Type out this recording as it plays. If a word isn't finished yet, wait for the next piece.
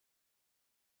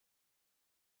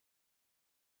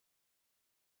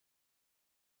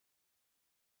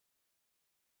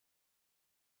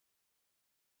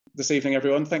this evening,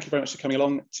 everyone. Thank you very much for coming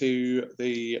along to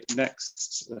the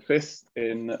fifth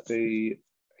in the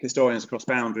Historians Across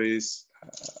Boundaries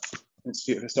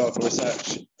Institute of Historical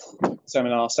Research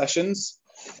seminar sessions.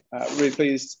 Really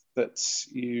pleased that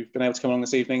you've been able to come along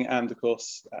this evening, and of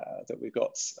course that we've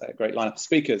got a great lineup of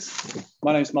speakers.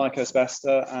 My name is Mike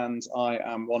Asbester, and I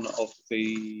am one of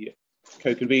the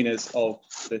co-conveners of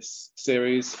this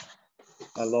series,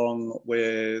 along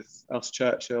with Elsa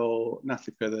Churchill,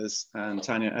 Natalie Prithers and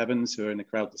Tanya Evans, who are in the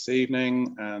crowd this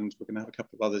evening, and we're going to have a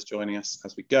couple of others joining us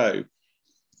as we go.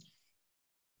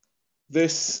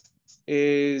 This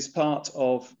is part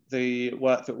of the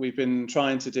work that we've been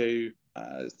trying to do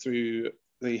through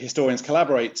the Historians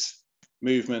Collaborate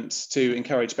movement to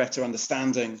encourage better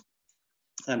understanding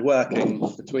and working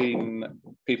between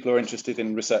people who are interested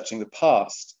in researching the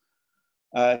past.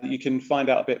 You can find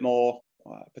out a bit more,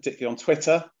 particularly on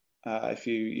Twitter, if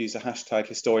you use the hashtag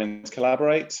Historians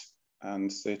Collaborate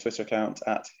and the Twitter account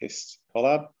at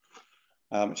HistCollab,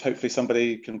 which hopefully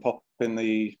somebody can pop in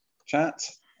the chat,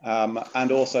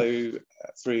 and also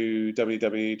through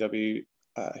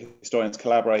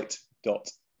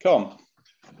www.historianscollaborate.com.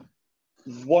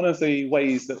 One of the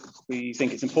ways that we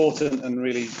think it's important and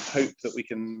really hope that we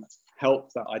can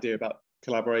help that idea about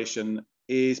collaboration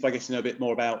is by getting to know a bit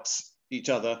more about each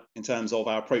other in terms of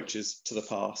our approaches to the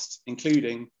past,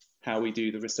 including how we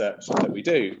do the research that we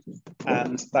do.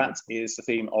 And that is the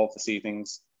theme of this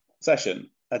evening's session,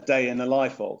 a day in the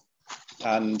life of.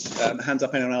 And hands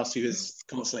up anyone else who has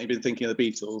constantly been thinking of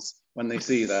the Beatles when they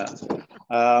see that.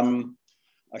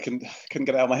 I couldn't get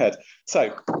it out of my head.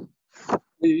 So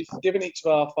we've given each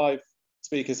of our 5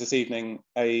 speakers this evening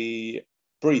a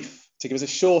brief to give us a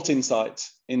short insight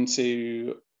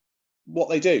into what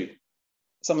they do.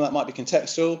 Some of that might be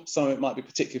contextual, some of it might be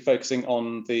particularly focusing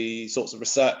on the sorts of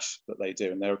research that they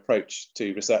do and their approach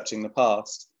to researching the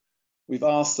past. We've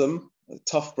asked them, a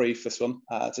tough brief this one,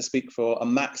 to speak for a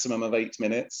maximum of 8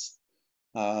 minutes,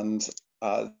 and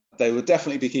they will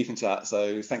definitely be keeping to that,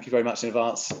 so thank you very much in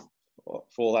advance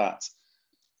for that.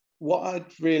 What I'd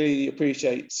really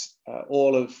appreciate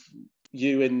all of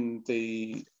you in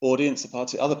the audience,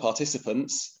 other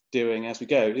participants, doing as we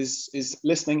go is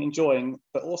listening, enjoying,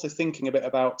 but also thinking a bit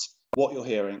about what you're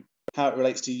hearing, how it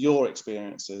relates to your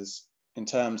experiences in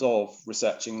terms of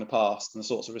researching the past and the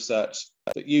sorts of research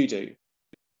that you do.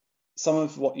 Some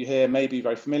of what you hear may be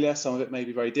very familiar, some of it may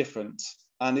be very different.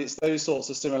 And it's those sorts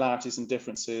of similarities and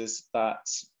differences that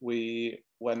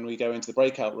when we go into the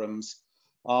breakout rooms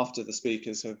after the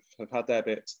speakers have had their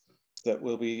bit, that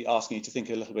we'll be asking you to think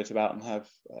a little bit about and have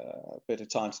a bit of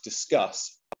time to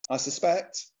discuss. I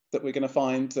suspect that we're going to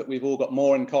find that we've all got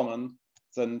more in common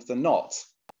than not,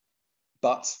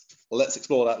 but let's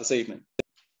explore that this evening.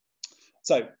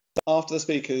 So after the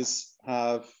speakers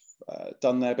have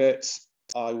done their bit,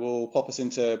 I will pop us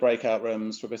into breakout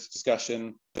rooms for a bit of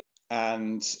discussion,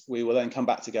 and we will then come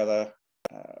back together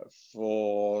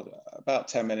for about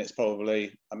 10 minutes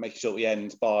probably, and making sure we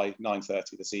end by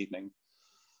 9:30 this evening.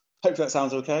 Hopefully that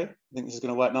sounds okay. I think this is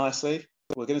going to work nicely.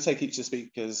 We're going to take each of the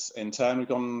speakers in turn. We've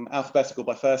gone alphabetical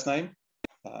by first name.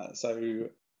 So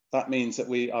that means that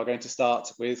we are going to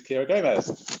start with Keira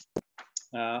Gomez.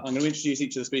 I'm going to introduce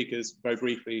each of the speakers very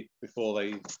briefly before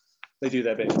they do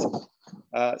their bit.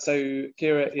 So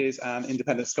Keira is an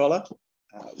independent scholar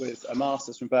with a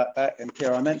master's from Birkbeck. And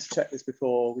Keira, I meant to check this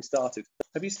before we started.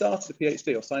 Have you started a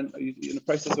PhD or are you in the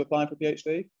process of applying for a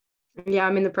PhD? Yeah,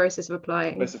 I'm in the process of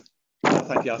applying.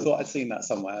 Thank you. I thought I'd seen that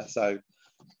somewhere. So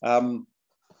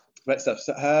great stuff.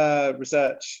 So her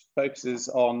research focuses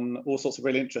on all sorts of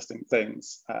really interesting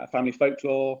things: family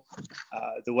folklore,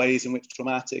 the ways in which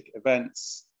traumatic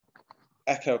events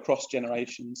echo across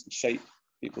generations and shape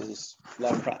people's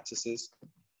life practices,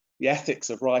 the ethics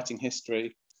of writing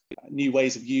history, new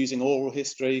ways of using oral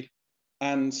history,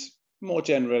 and more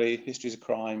generally, histories of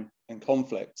crime and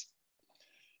conflict.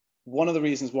 One of the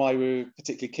reasons why we're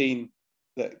particularly keen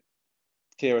that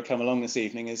Keira come along this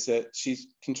evening is that she's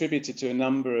contributed to a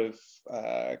number of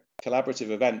collaborative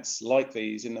events like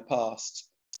these in the past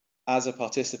as a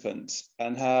participant,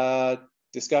 and her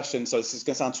discussion, so this is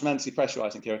going to sound tremendously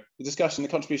pressurizing, Keira, the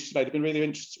contributions she's made have been really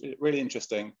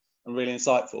interesting and really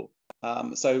insightful.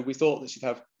 So we thought that she'd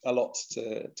have a lot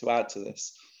to add to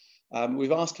this.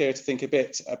 We've asked Keira to think a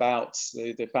bit about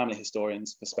the family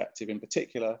historian's perspective in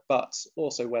particular, but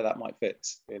also where that might fit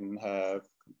in her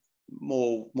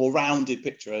more rounded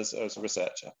picture as a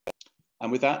researcher. And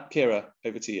with that, Keira,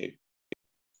 over to you.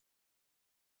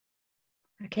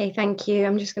 Okay, thank you.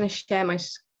 I'm just going to share my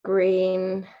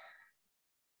screen.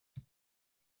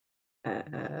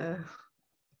 I'm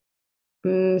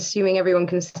assuming everyone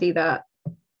can see that.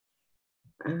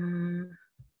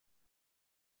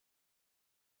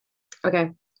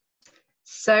 Okay,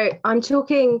 so I'm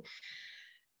talking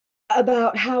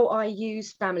about how I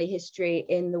use family history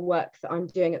in the work that I'm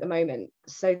doing at the moment.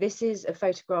 So this is a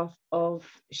photograph of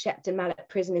Shepton Mallet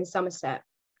Prison in Somerset,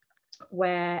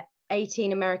 where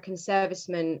 18 American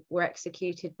servicemen were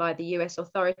executed by the US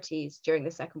authorities during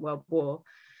the Second World War.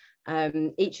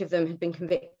 Each of them had been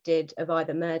convicted of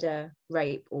either murder,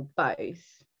 rape, or both.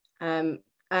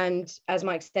 And as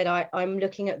Mike said, I'm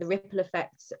looking at the ripple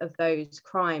effects of those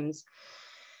crimes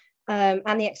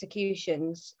and the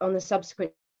executions on the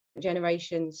subsequent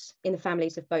generations in the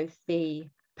families of both the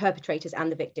perpetrators and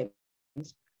the victims.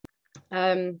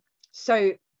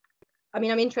 So, I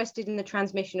mean, I'm interested in the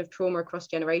transmission of trauma across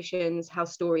generations, how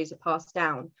stories are passed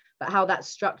down, but how that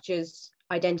structures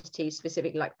identities,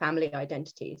 specifically like family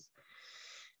identities.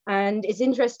 And it's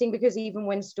interesting because even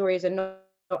when stories are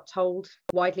not told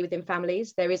widely within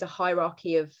families, there is a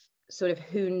hierarchy of sort of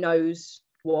who knows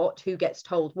what, who gets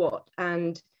told what.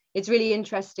 And it's really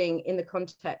interesting in the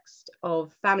context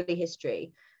of family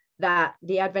history that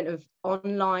the advent of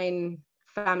online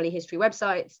family history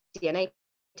websites, DNA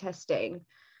testing,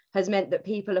 has meant that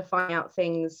people are finding out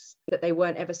things that they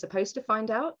weren't ever supposed to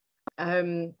find out.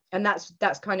 And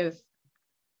that's kind of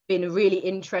been a really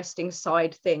interesting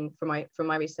side thing from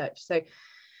my research. So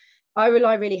I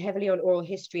rely really heavily on oral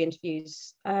history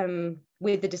interviews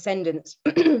with the descendants.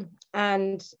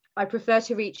 And I prefer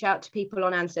to reach out to people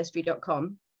on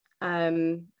ancestry.com,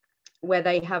 where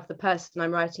they have the person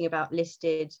I'm writing about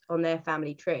listed on their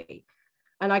family tree.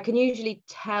 And I can usually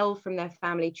tell from their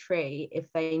family tree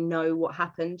if they know what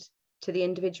happened to the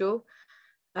individual.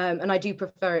 And I do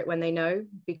prefer it when they know,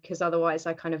 because otherwise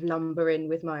I kind of lumber in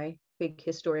with my big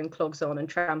historian clogs on and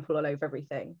trample all over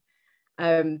everything.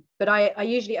 But I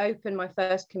usually open my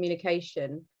first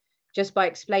communication just by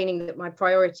explaining that my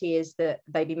priority is that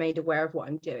they be made aware of what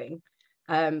I'm doing,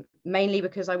 mainly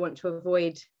because I want to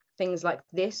avoid things like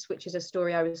this, which is a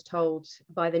story I was told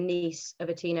by the niece of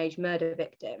a teenage murder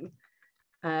victim.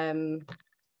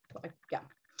 Yeah.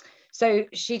 So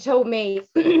she told me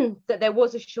that there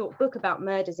was a short book about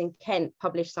murders in Kent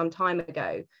published some time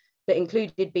ago that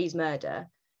included B's murder.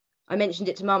 I mentioned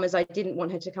it to Mum as I didn't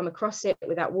want her to come across it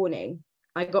without warning.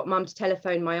 I got Mum to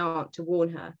telephone my aunt to warn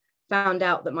her, found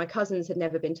out that my cousins had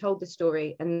never been told the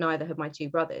story and neither had my two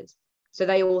brothers. So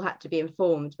they all had to be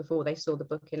informed before they saw the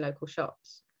book in local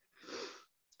shops.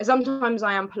 Sometimes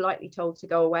I am politely told to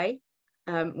go away,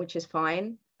 which is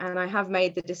fine. And I have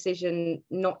made the decision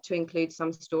not to include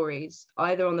some stories,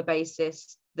 either on the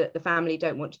basis that the family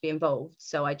don't want to be involved,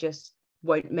 so I just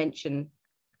won't mention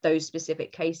those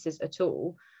specific cases at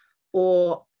all,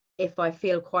 or if I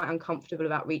feel quite uncomfortable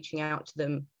about reaching out to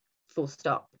them, full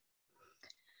stop.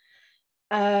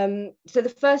 So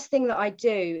the first thing that I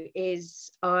do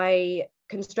is I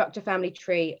construct a family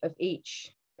tree of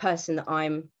each person that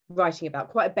I'm writing about,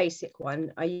 quite a basic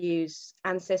one. I use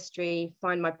Ancestry,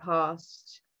 Find My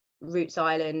Past, Roots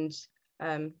Island,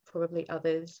 probably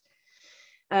others.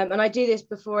 And I do this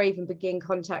before I even begin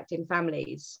contacting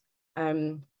families,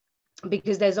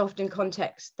 because there's often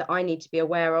context that I need to be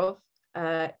aware of.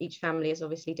 Each family is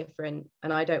obviously different,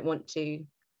 and I don't want to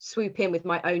swoop in with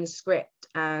my own script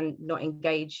and not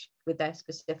engage with their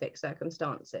specific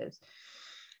circumstances.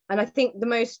 And I think the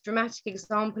most dramatic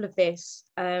example of this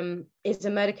is a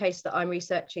murder case that I'm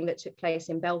researching that took place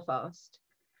in Belfast.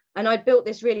 And I built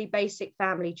this really basic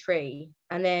family tree,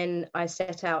 and then I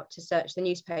set out to search the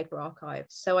newspaper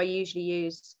archives. So I usually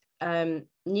use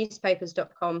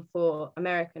newspapers.com for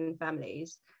American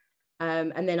families,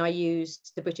 and then I use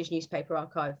the British newspaper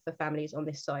archive for families on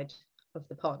this side of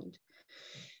the pond.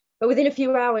 But within a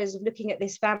few hours of looking at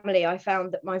this family, I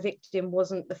found that my victim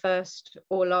wasn't the first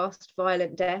or last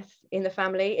violent death in the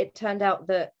family. It turned out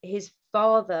that his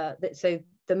father, so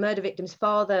the murder victim's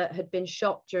father, had been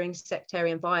shot during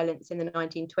sectarian violence in the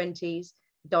 1920s,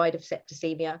 died of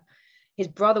septicemia. His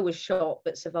brother was shot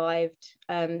but survived.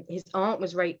 His aunt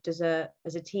was raped as a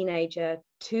teenager.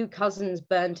 Two cousins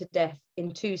burned to death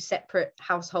in two separate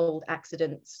household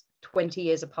accidents, 20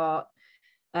 years apart.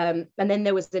 And then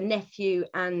there was the nephew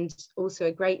and also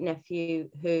a great nephew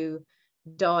who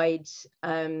died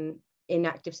in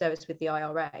active service with the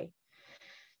IRA.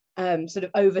 Sort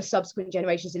of over subsequent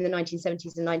generations in the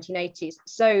 1970s and 1980s.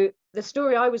 So the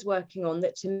story I was working on,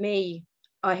 that to me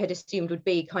I had assumed would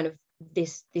be kind of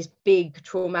this big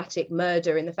traumatic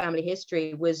murder in the family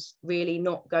history, was really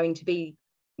not going to be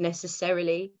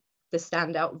necessarily the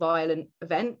standout violent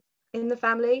event in the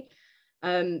family.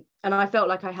 And I felt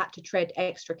like I had to tread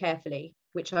extra carefully,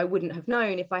 which I wouldn't have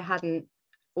known if I hadn't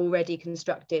already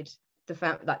constructed the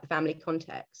family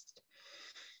context.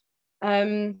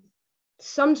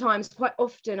 Sometimes, quite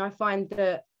often, I find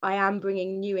that I am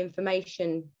bringing new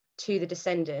information to the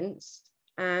descendants,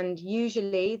 and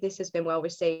usually this has been well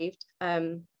received,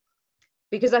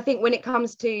 because I think when it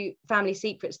comes to family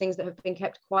secrets, things that have been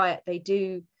kept quiet, they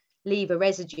do leave a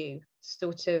residue,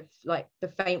 sort of like the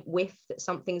faint whiff that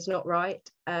something's not right.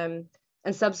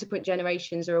 And subsequent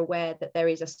generations are aware that there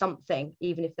is a something,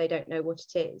 even if they don't know what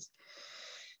it is.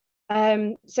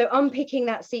 So unpicking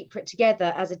that secret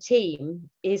together as a team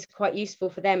is quite useful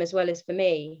for them as well as for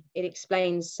me. It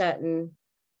explains certain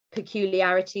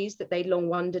peculiarities that they'd long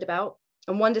wondered about.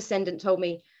 And one descendant told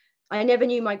me, I never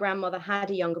knew my grandmother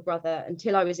had a younger brother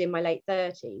until I was in my late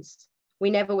 30s. We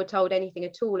never were told anything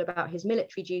at all about his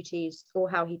military duties or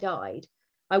how he died.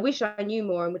 I wish I knew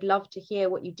more and would love to hear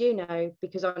what you do know,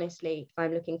 because honestly,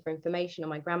 I'm looking for information on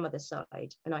my grandmother's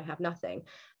side and I have nothing.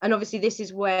 And obviously this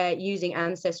is where using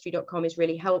ancestry.com is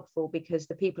really helpful, because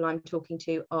the people I'm talking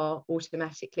to are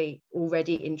automatically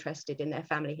already interested in their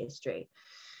family history.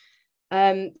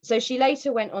 So she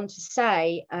later went on to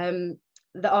say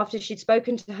that after she'd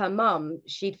spoken to her mum,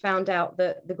 she'd found out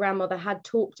that the grandmother had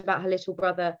talked about her little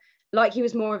brother like he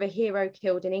was more of a hero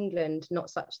killed in England, not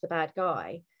such the bad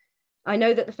guy. I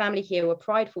know that the family here were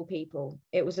prideful people.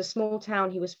 It was a small town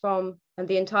he was from, and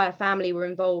the entire family were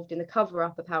involved in the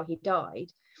cover-up of how he died.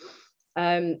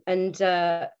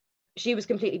 She was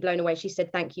completely blown away. She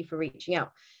said, thank you for reaching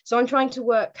out. So I'm trying to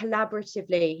work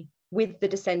collaboratively with the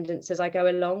descendants as I go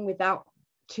along, without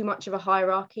too much of a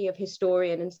hierarchy of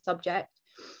historian and subject.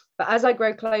 But as I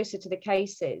grow closer to the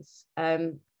cases,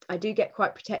 I do get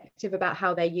quite protective about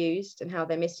how they're used and how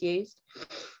they're misused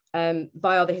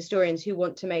by other historians who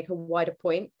want to make a wider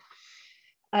point.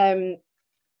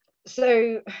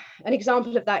 So an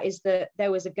example of that is that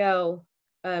there was a girl,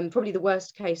 probably the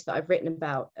worst case that I've written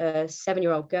about, a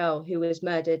 7-year-old girl who was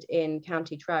murdered in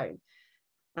County Tyrone.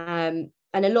 And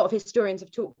a lot of historians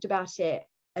have talked about it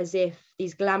as if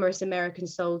these glamorous American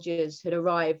soldiers had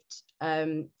arrived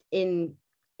in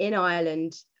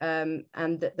Ireland, and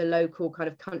that the local kind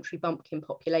of country bumpkin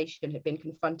population had been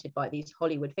confronted by these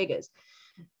Hollywood figures.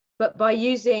 But by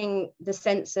using the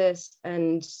census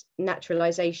and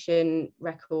naturalization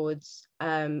records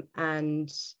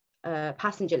and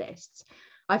passenger lists,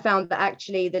 I found that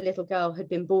actually the little girl had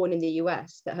been born in the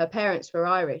US, that her parents were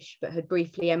Irish, but had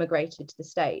briefly emigrated to the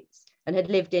States and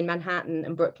had lived in Manhattan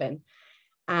and Brooklyn,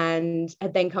 and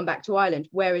had then come back to Ireland,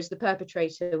 whereas the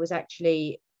perpetrator was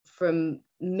actually from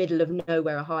middle of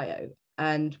nowhere, Ohio.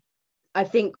 And I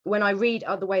think when I read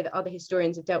the way that other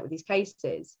historians have dealt with these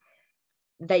cases,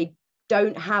 they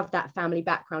don't have that family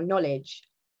background knowledge.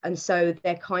 And so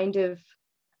they're kind of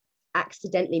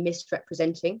accidentally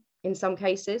misrepresenting in some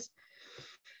cases.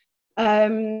 But I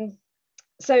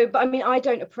mean, I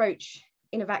don't approach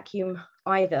in a vacuum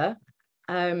either.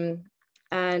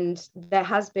 And there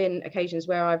has been occasions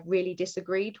where I've really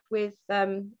disagreed with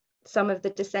some of the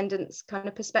descendants' kind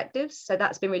of perspectives. So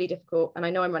that's been really difficult. And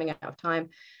I know I'm running out of time.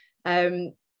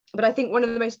 But I think one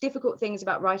of the most difficult things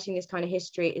about writing this kind of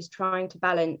history is trying to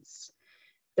balance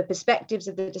the perspectives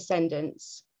of the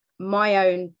descendants, my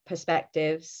own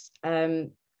perspectives,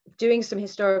 doing some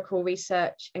historical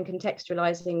research and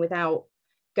contextualizing without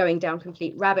going down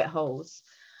complete rabbit holes,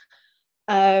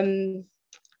 and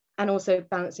also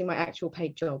balancing my actual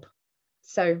paid job.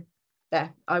 So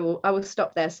there, I will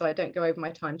stop there so I don't go over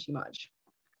my time too much.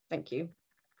 Thank you.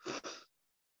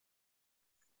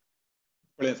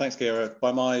 Brilliant, thanks, Keira.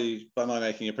 By my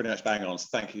making, you're pretty much bang on. So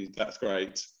thank you, that's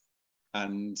great.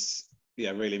 And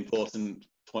yeah, really important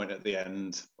point at the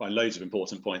end. Well, loads of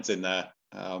important points in there,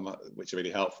 which are really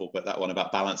helpful. But that one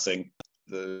about balancing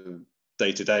the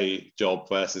day-to-day job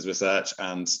versus research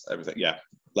and everything. Yeah,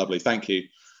 lovely. Thank you.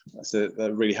 That's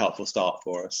a really helpful start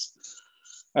for us.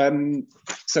 So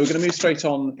we're going to move straight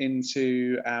on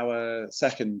into our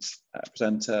second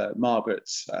presenter, Margaret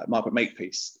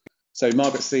Makepeace. So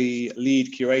Margaret's the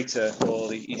lead curator for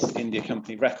the East India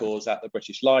Company records at the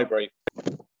British Library.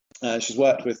 She's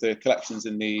worked with the collections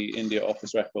in the India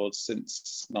Office records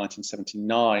since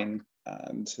 1979,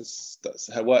 and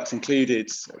her work's included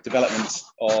development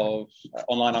of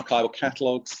online archival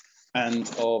catalogues and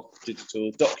of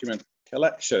digital document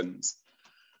collections.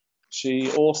 She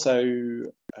also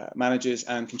manages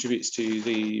and contributes to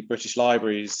the British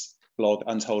Library's blog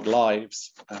Untold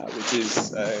Lives, which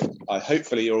is,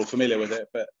 hopefully you're all familiar with it,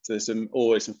 but there's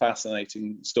always some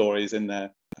fascinating stories in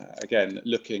there, again,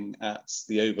 looking at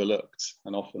the overlooked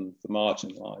and often the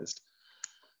marginalised.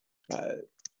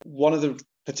 One of the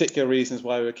particular reasons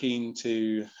why we're keen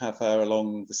to have her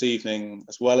along this evening,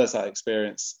 as well as that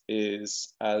experience,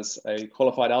 is as a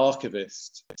qualified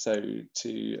archivist, so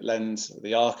to lend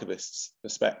the archivist's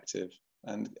perspective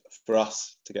and for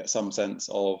us to get some sense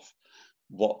of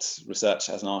what research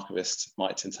as an archivist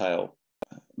might entail.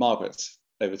 Margaret,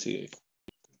 over to you.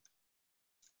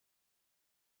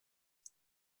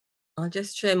 I'll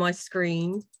just share my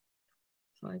screen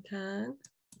if I can.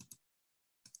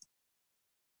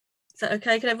 Is that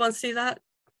okay? Can everyone see that?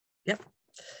 Yep.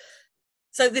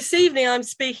 So this evening I'm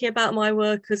speaking about my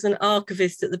work as an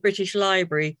archivist at the British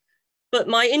Library, but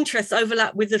my interests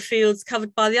overlap with the fields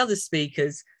covered by the other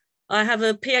speakers. I have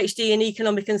a PhD in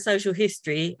economic and social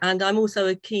history, and I'm also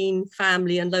a keen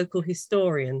family and local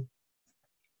historian.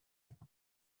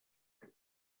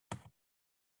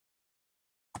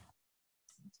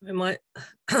 The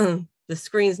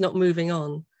screen's not moving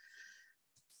on.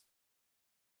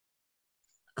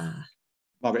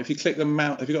 Margaret, if you click the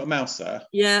mouse, have you got a mouse there?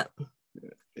 Yeah.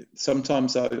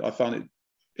 Sometimes I find it,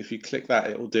 if you click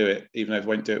that, it will do it, even though it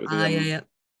won't do it with the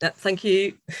yeah, thank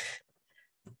you.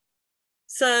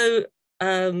 So,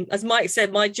 as Mike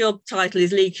said, my job title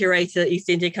is Lead Curator, East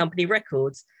India Company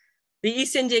Records. The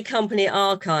East India Company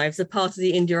archives are part of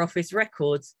the India Office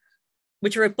Records,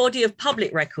 which are a body of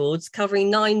public records covering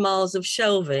 9 miles of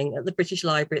shelving at the British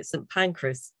Library at St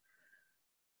Pancras.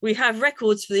 We have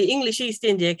records for the English East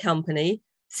India Company,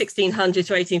 1600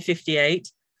 to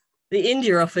 1858, the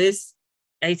India Office,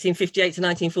 1858 to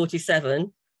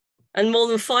 1947, and more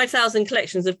than 5,000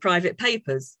 collections of private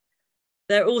papers.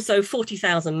 There are also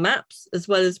 40,000 maps, as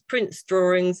well as prints,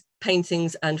 drawings,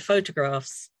 paintings, and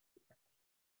photographs.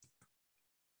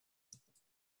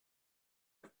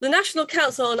 The National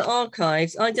Council on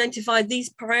Archives identified these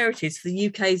priorities for the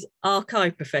UK's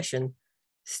archive profession: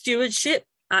 stewardship,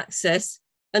 access,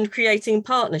 and creating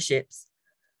partnerships.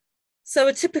 So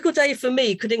a typical day for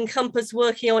me could encompass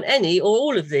working on any or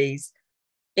all of these,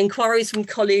 inquiries from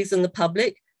colleagues and the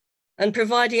public, and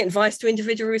providing advice to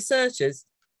individual researchers,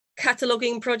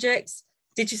 cataloguing projects,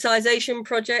 digitisation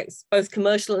projects, both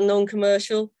commercial and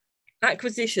non-commercial,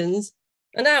 acquisitions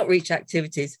and outreach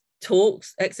activities,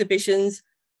 talks, exhibitions,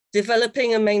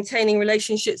 developing and maintaining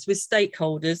relationships with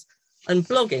stakeholders, and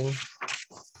blogging.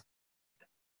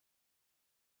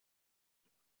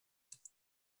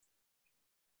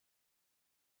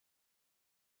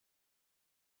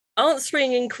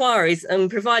 Answering inquiries and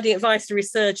providing advice to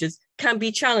researchers can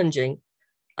be challenging.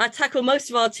 I tackle most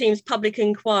of our team's public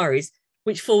inquiries,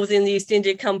 which fall within the East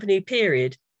India Company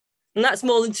period. And that's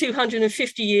more than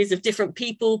 250 years of different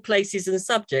people, places, and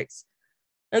subjects.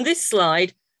 And this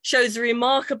slide shows a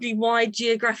remarkably wide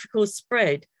geographical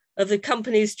spread of the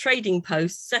company's trading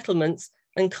posts, settlements,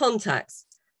 and contacts,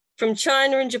 from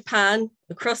China and Japan,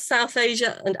 across South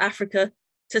Asia and Africa,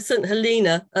 to St.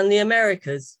 Helena and the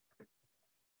Americas.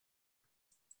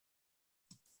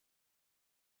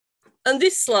 And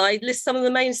this slide lists some of the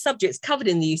main subjects covered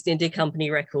in the East India Company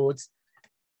records: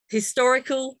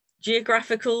 historical,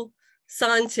 geographical,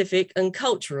 scientific, and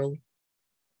cultural.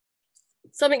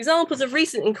 Some examples of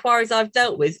recent inquiries I've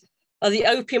dealt with are the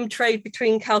opium trade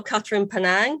between Calcutta and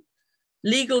Penang,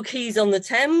 legal keys on the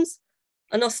Thames,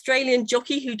 an Australian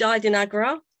jockey who died in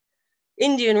Agra,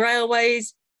 Indian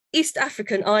railways, East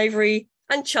African ivory,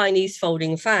 and Chinese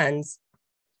folding fans.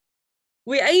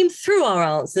 We aim through our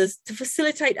answers to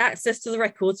facilitate access to the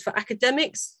records for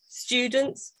academics,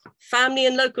 students, family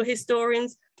and local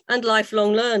historians, and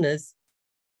lifelong learners.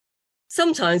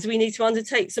 Sometimes we need to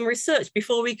undertake some research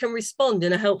before we can respond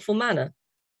in a helpful manner,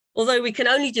 although we can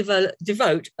only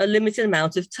devote a limited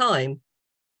amount of time.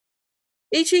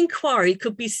 Each inquiry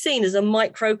could be seen as a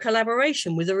micro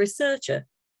collaboration with a researcher,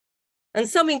 and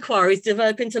some inquiries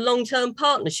develop into long-term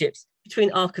partnerships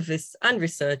between archivists and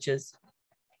researchers.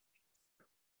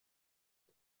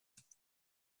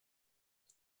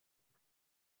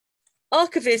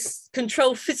 Archivists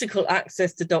control physical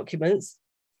access to documents,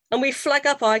 and we flag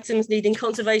up items needing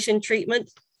conservation treatment,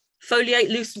 foliate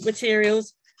loose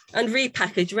materials, and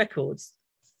repackage records.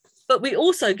 But we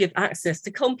also give access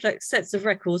to complex sets of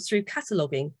records through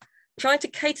cataloguing, trying to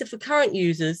cater for current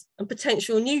users and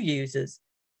potential new users.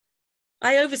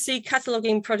 I oversee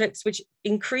cataloguing projects which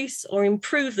increase or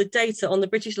improve the data on the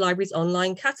British Library's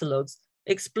online catalogues,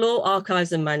 explore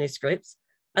archives and manuscripts,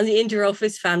 and the India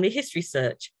Office Family History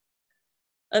Search.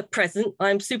 At present,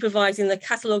 I'm supervising the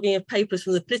cataloguing of papers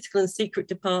from the Political and Secret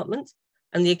Department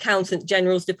and the Accountant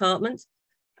General's Department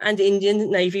and Indian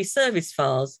Navy service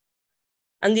files,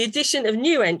 and the addition of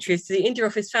new entries to the India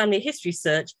Office Family History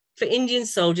Search for Indian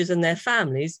soldiers and their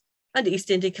families and East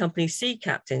India Company sea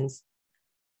captains.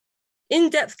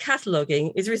 In-depth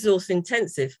cataloguing is resource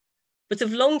intensive, but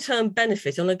of long-term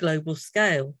benefit on a global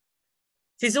scale.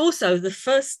 It is also the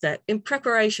first step in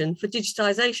preparation for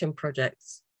digitisation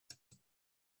projects.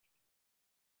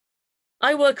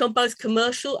 I work on both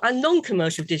commercial and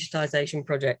non-commercial digitisation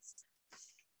projects.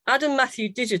 Adam Matthew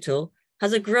Digital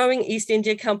has a growing East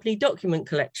India Company document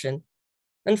collection,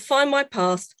 and Find My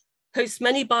Past hosts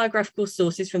many biographical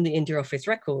sources from the India Office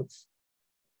records.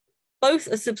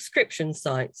 Both are subscription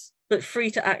sites, but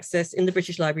free to access in the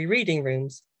British Library reading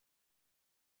rooms.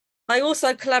 I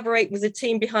also collaborate with the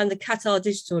team behind the Qatar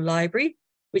Digital Library,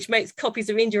 which makes copies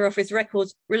of India Office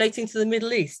records relating to the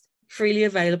Middle East freely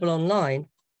available online.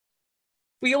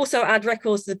 We also add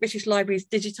records to the British Library's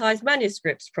digitised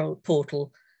manuscripts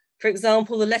portal, for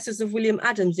example, the letters of William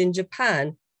Adams in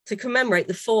Japan to commemorate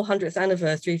the 400th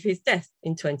anniversary of his death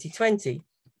in 2020.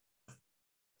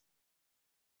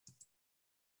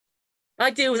 I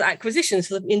deal with acquisitions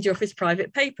for the India Office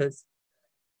private papers.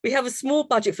 We have a small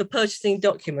budget for purchasing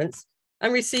documents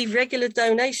and receive regular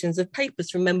donations of papers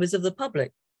from members of the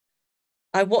public.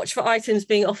 I watch for items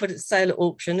being offered at sale at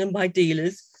auction and by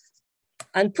dealers,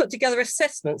 and put together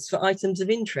assessments for items of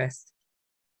interest.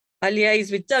 I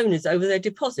liaise with donors over their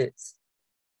deposits.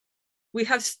 We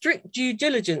have strict due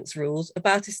diligence rules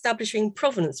about establishing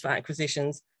provenance for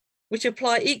acquisitions, which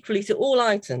apply equally to all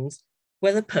items,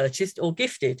 whether purchased or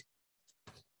gifted.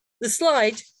 The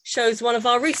slide shows one of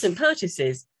our recent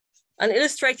purchases, an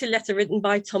illustrated letter written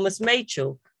by Thomas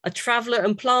Machell, a traveller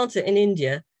and planter in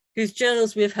India, whose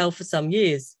journals we have held for some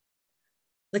years.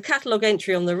 The catalogue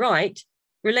entry on the right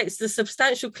relates to the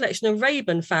substantial collection of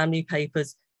Rayburn family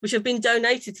papers, which have been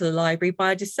donated to the library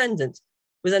by a descendant,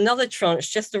 with another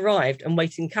tranche just arrived and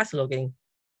waiting cataloguing.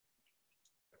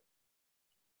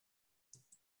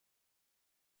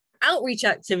 Outreach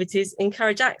activities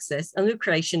encourage access and the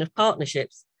creation of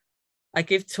partnerships. I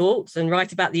give talks and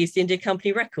write about the East India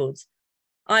Company records.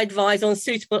 I advise on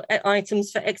suitable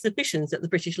items for exhibitions at the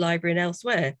British Library and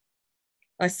elsewhere.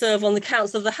 I serve on the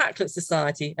Council of the Hacklet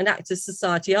Society and act as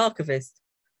Society Archivist.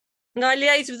 And I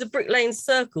liaise with the Brick Lane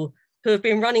Circle, who have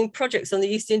been running projects on the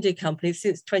East India Company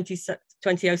since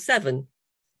 2007.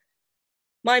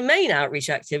 My main outreach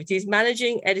activity is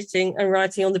managing, editing and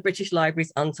writing on the British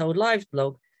Library's Untold Lives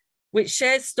blog, which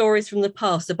shares stories from the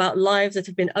past about lives that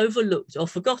have been overlooked or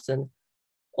forgotten,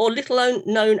 or little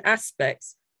known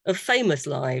aspects of famous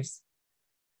lives.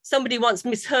 Somebody once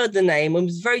misheard the name and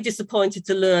was very disappointed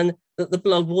to learn that the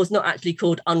blog was not actually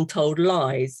called Untold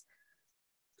Lies.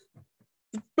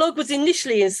 The blog was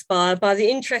initially inspired by the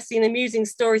interesting and amusing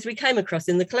stories we came across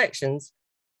in the collections.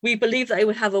 We believed that they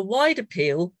would have a wide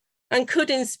appeal and could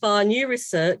inspire new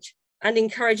research and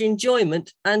encourage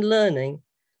enjoyment and learning.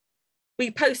 We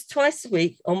post twice a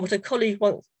week on what a colleague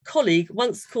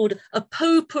once called a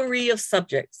potpourri of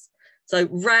subjects. So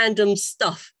random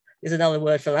stuff is another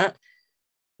word for that,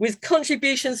 with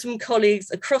contributions from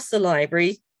colleagues across the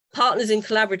library, partners in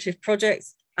collaborative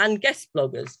projects, and guest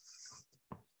bloggers.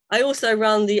 I also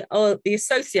run the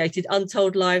associated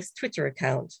Untold Lives Twitter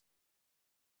account.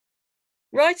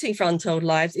 Writing for Untold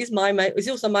Lives is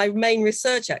also my main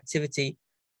research activity,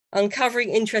 uncovering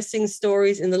interesting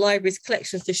stories in the library's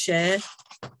collections to share,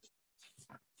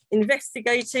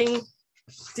 investigating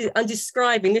and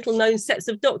describing little known sets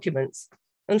of documents,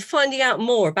 and finding out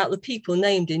more about the people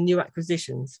named in new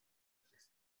acquisitions.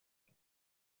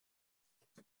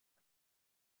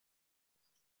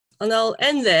 And I'll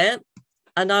end there,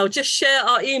 and I'll just share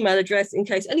our email address in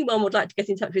case anyone would like to get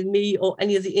in touch with me or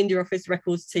any of the India Office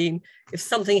Records team if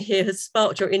something here has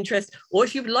sparked your interest, or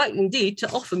if you'd like indeed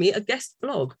to offer me a guest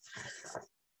blog.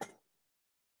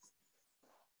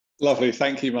 Lovely,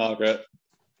 thank you, Margaret.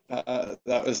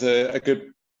 That was a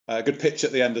good pitch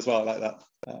at the end as well, I like that.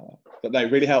 But no,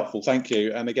 really helpful, thank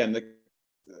you. And again,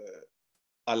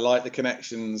 I like the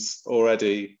connections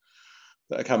already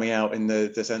that are coming out in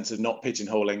the sense of not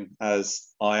pigeonholing as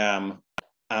I am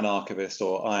an archivist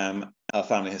or I am a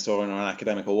family historian or an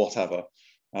academic or whatever.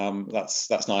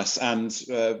 That's nice. And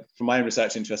from my own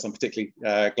research interest, I'm particularly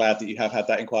glad that you have had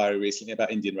that inquiry recently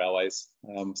about Indian railways.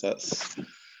 So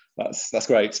that's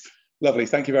great. Lovely,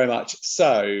 thank you very much.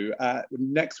 So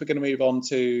next we're going to move on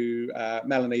to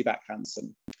Melanie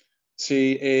Back-Hansen.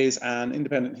 She is an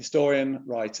independent historian,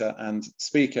 writer and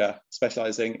speaker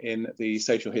specialising in the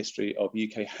social history of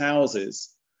UK houses.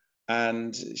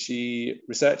 And she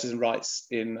researches and writes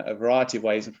in a variety of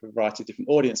ways and for a variety of different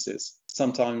audiences,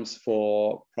 sometimes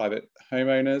for private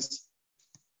homeowners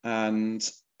and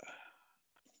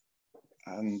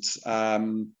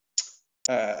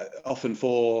often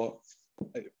for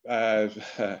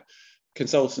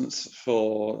consultants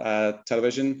for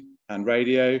television and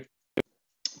radio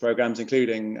programmes,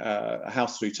 including A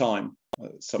House Through Time,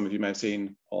 some of you may have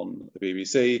seen on the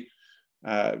BBC,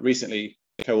 recently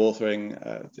co-authoring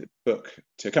the book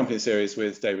to accompany the series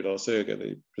with David Olusoga,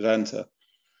 the presenter.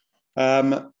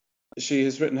 She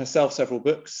has written herself several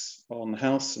books on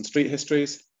house and street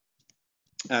histories,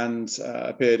 and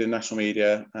appeared in national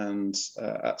media and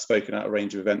spoken at a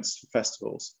range of events and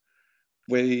festivals.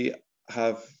 We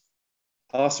have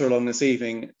asked her along this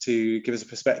evening to give us a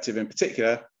perspective in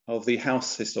particular of the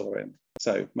house historian.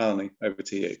 So Melanie, over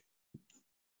to you.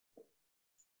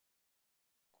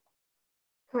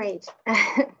 Great.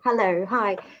 Hello,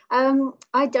 hi.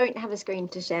 I don't have a screen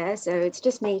to share, so it's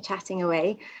just me chatting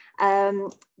away,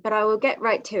 but I will get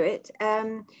right to it.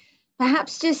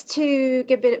 Perhaps just to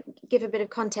give a bit of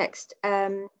context,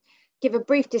 give a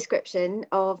brief description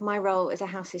of my role as a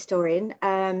house historian.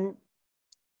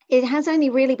 It has only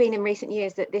really been in recent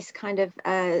years that this kind of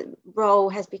role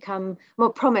has become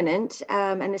more prominent,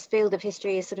 and this field of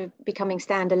history is sort of becoming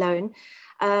standalone.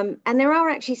 And there are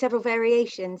actually several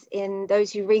variations in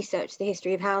those who research the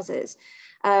history of houses,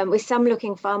 with some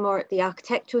looking far more at the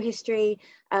architectural history,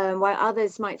 while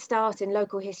others might start in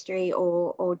local history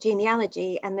or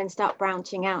genealogy and then start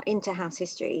branching out into house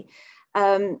history.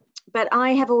 But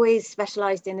I have always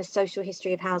specialised in the social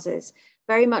history of houses,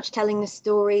 very much telling the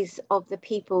stories of the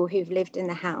people who've lived in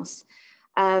the house.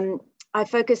 I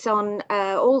focus on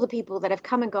all the people that have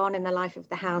come and gone in the life of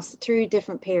the house through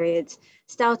different periods,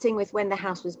 starting with when the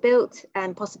house was built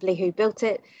and possibly who built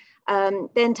it,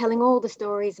 then telling all the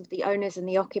stories of the owners and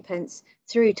the occupants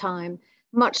through time,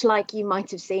 much like you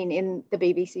might have seen in the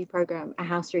BBC programme, A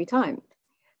House Through Time.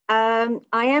 I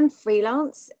am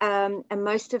freelance, and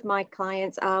most of my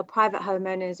clients are private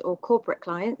homeowners or corporate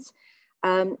clients.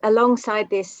 Alongside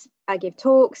this, I give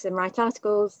talks and write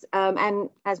articles, and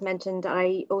as mentioned,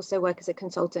 I also work as a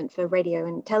consultant for radio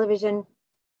and television.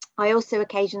 I also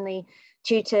occasionally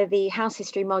tutor the house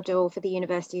history module for the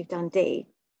University of Dundee.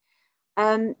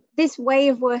 This way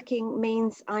of working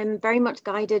means I'm very much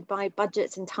guided by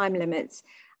budgets and time limits,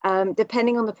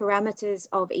 depending on the parameters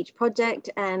of each project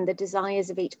and the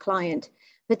desires of each client,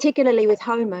 particularly with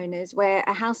homeowners, where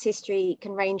a house history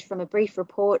can range from a brief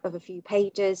report of a few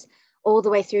pages all the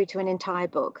way through to an entire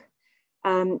book.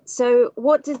 So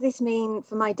what does this mean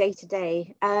for my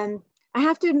day-to-day? I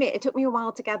have to admit, it took me a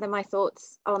while to gather my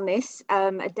thoughts on this,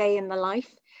 a day in the life,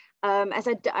 as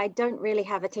I don't really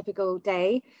have a typical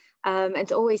day.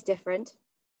 It's always different.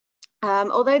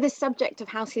 Although the subject of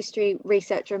house history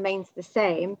research remains the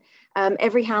same,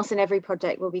 every house and every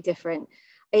project will be different.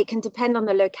 It can depend on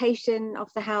the location of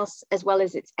the house as well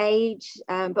as its age,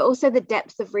 but also the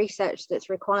depth of research that's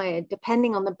required,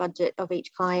 depending on the budget of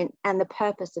each client and the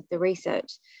purpose of the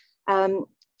research.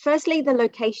 Firstly, the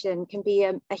location can be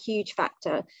a huge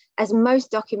factor, as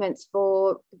most documents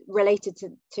related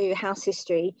to house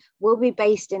history will be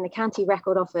based in the County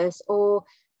Record Office or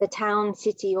the town,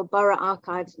 city or borough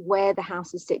archives where the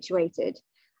house is situated.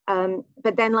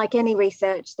 But then, like any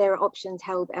research, there are options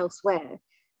held elsewhere.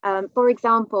 For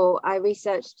example, I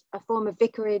researched a former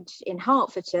vicarage in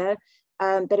Hertfordshire,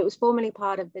 but it was formerly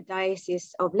part of the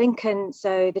Diocese of Lincoln,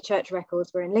 so the church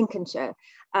records were in Lincolnshire.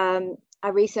 I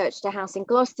researched a house in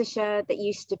Gloucestershire that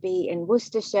used to be in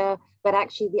Worcestershire, but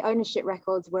actually the ownership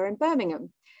records were in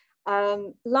Birmingham.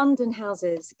 London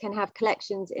houses can have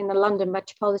collections in the London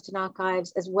Metropolitan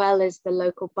Archives as well as the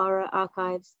local borough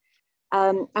archives.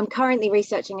 I'm currently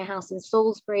researching a house in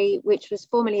Salisbury, which was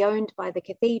formerly owned by the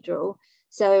cathedral.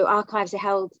 So archives are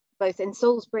held both in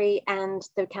Salisbury and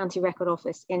the County Record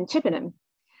Office in Chippenham.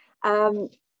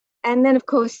 And then, of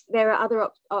course, there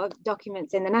are other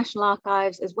documents in the National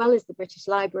Archives as well as the British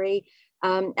Library,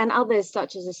 and others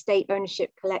such as estate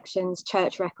ownership collections,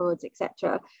 church records,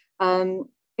 etc.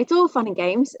 It's all fun and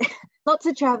games, lots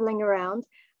of traveling around.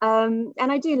 And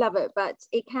I do love it, but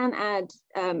it can add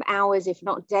hours, if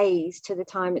not days, to the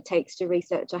time it takes to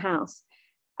research a house.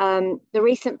 The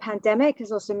recent pandemic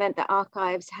has also meant that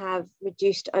archives have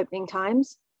reduced opening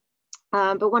times.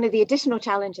 But one of the additional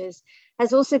challenges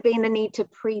has also been the need to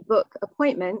pre-book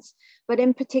appointments, but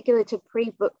in particular to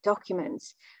pre-book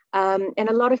documents. In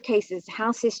a lot of cases,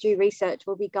 house history research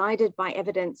will be guided by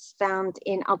evidence found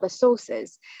in other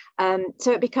sources.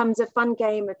 So it becomes a fun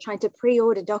game of trying to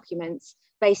pre-order documents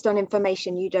based on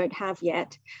information you don't have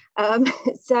yet.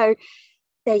 So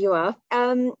there you are.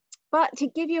 But to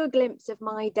give you a glimpse of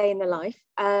my day in the life,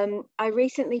 I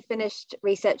recently finished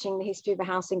researching the history of a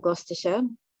house in Gloucestershire,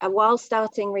 while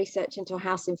starting research into a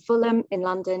house in Fulham in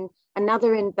London,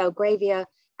 another in Belgravia,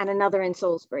 and another in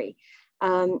Salisbury.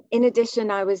 In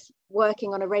addition, I was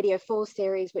working on a Radio 4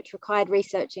 series which required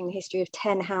researching the history of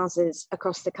 10 houses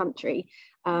across the country,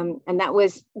 and that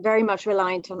was very much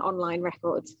reliant on online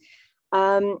records.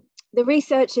 The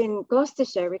research in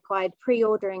Gloucestershire required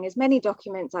pre-ordering as many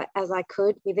documents as I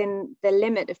could within the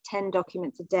limit of 10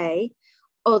 documents a day,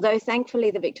 Although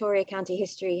thankfully the Victoria County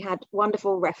History had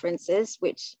wonderful references,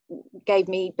 which gave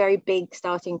me very big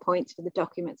starting points for the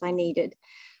documents I needed.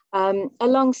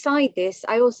 Alongside this,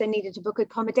 I also needed to book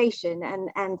accommodation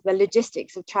and the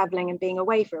logistics of traveling and being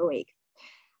away for a week.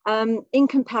 In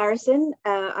comparison,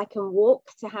 I can walk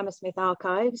to Hammersmith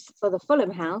Archives for the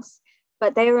Fulham House,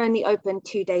 but they are only open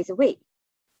 2 days a week.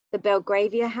 The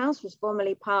Belgravia House was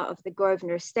formerly part of the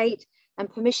Grosvenor estate,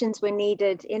 and permissions were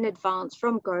needed in advance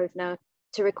from Grosvenor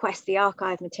to request the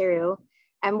archive material.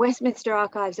 And Westminster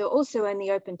Archives are also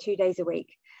only open 2 days a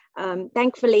week.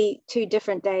 Thankfully, 2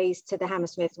 different days to the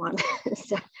Hammersmith one,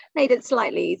 so made it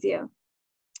slightly easier.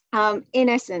 In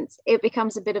essence, it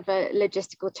becomes a bit of a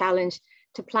logistical challenge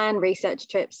to plan research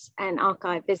trips and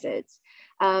archive visits.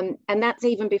 And that's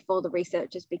even before the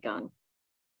research has begun.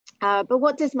 But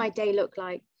what does my day look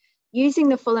like? Using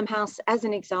the Fulham House as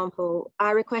an example,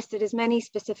 I requested as many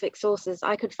specific sources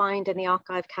I could find in the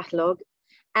archive catalogue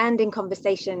and in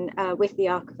conversation with the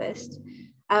archivist.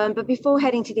 But before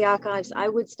heading to the archives, I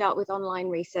would start with online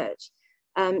research.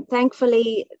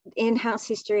 Thankfully, in house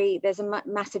history, there's a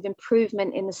massive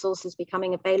improvement in the sources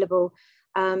becoming available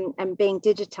and being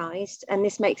digitized, and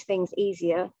this makes things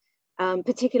easier,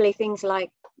 particularly things like,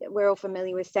 we're all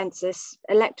familiar with census,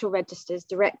 electoral registers,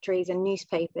 directories, and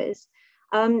newspapers,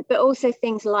 but also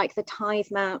things like the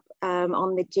tithe map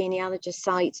on the genealogist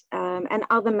site, and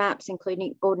other maps,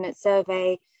 including Ordnance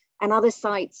Survey, and other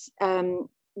sites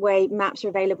where maps are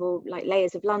available, like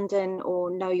Layers of London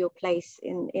or Know Your Place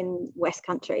in West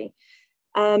Country.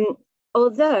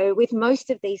 Although with most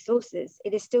of these sources,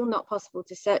 it is still not possible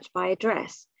to search by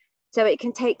address. So it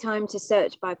can take time to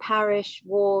search by parish,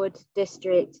 ward,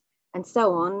 district, and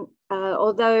so on.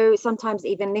 Although sometimes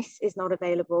even this is not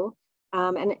available,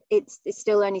 and it's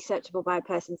still only searchable by a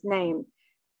person's name.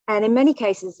 And in many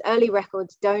cases, early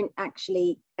records don't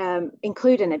actually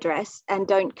include an address and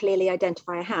don't clearly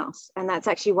identify a house. And that's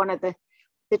actually one of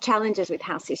the challenges with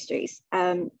house histories.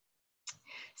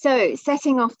 So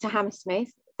setting off to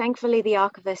Hammersmith, thankfully, the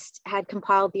archivist had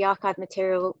compiled the archive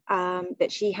material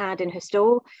that she had in her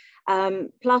store,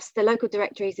 plus the local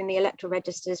directories and the electoral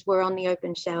registers were on the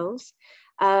open shelves.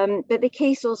 But the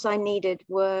key source I needed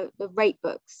were the rate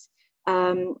books.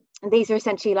 And these are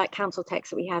essentially like council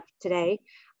texts that we have today,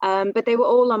 but they were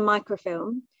all on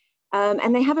microfilm.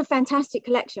 And they have a fantastic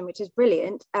collection, which is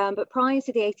brilliant. But prior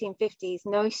to the 1850s,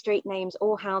 no street names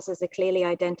or houses are clearly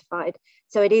identified.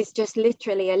 So it is just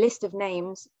literally a list of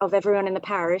names of everyone in the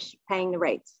parish paying the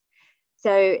rates.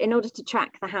 So in order to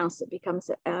track the house, it becomes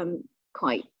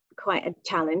quite a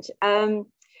challenge.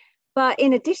 But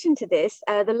in addition to this,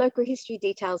 the local history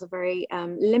details are very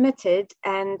limited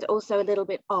and also a little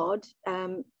bit odd,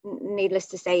 needless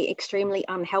to say, extremely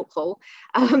unhelpful.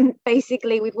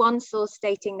 Basically, with one source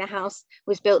stating the house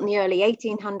was built in the early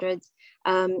 1800s,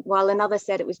 while another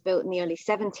said it was built in the early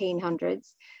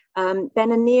 1700s.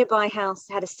 Then a nearby house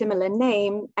had a similar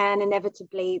name, and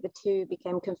inevitably the two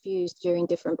became confused during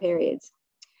different periods.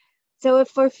 So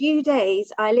for a few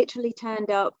days, I literally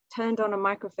turned on a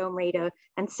microfilm reader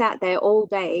and sat there all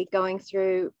day going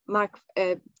through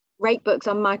rate books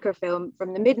on microfilm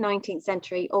from the mid-19th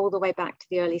century all the way back to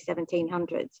the early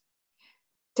 1700s.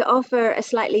 To offer a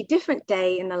slightly different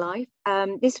day in the life,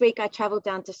 this week I travelled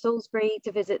down to Salisbury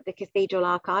to visit the cathedral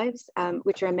archives,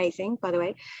 which are amazing, by the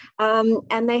way.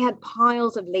 And they had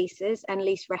piles of leases and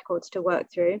lease records to work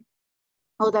through.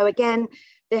 Although again,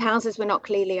 the houses were not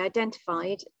clearly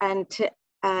identified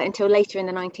until later in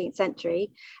the 19th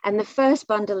century. And the first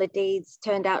bundle of deeds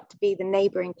turned out to be the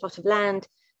neighbouring plot of land,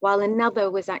 while another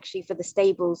was actually for the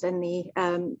stables and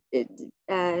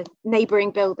the neighbouring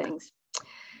buildings.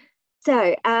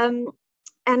 So, and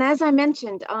as I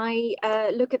mentioned, I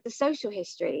look at the social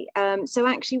history. So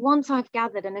actually, once I've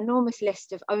gathered an enormous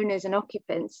list of owners and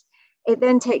occupants, it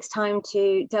then takes time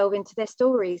to delve into their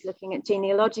stories, looking at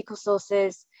genealogical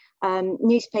sources,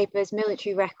 newspapers,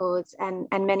 military records, and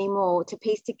many more to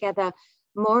piece together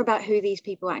more about who these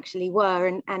people actually were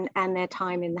and their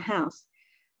time in the house.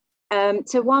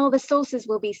 So while the sources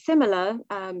will be similar,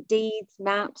 deeds,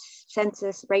 maps,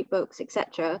 census, rate books,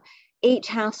 etc., each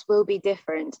house will be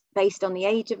different based on the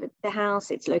age of the house,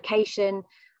 its location,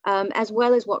 as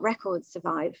well as what records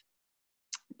survive.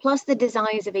 Plus the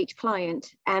desires of each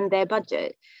client and their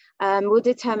budget will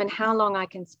determine how long I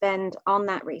can spend on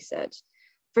that research.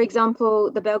 For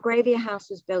example, the Belgravia house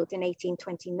was built in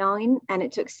 1829, and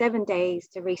it took 7 days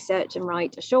to research and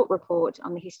write a short report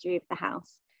on the history of the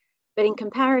house. But in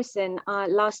comparison,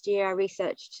 last year I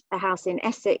researched a house in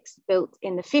Essex built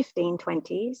in the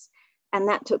 1520s, and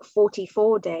that took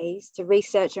 44 days to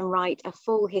research and write a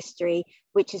full history,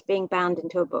 which is being bound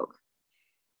into a book.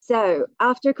 So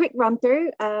after a quick run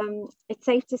through, it's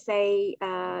safe to say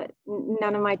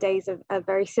none of my days are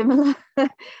very similar.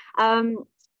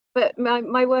 But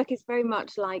my work is very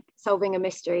much like solving a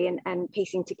mystery and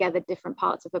piecing together different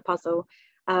parts of a puzzle.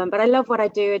 But I love what I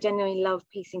do. I genuinely love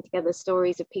piecing together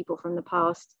stories of people from the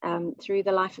past through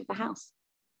the life of the house.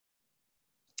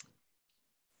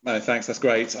 No, thanks. That's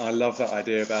great. I love that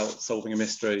idea about solving a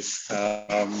mystery.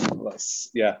 I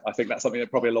think that's something that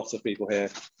probably a lot of people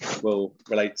here will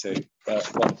relate to. But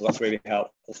wonderful, that's really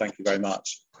helpful. Thank you very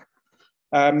much.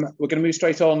 We're going to move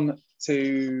straight on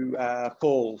to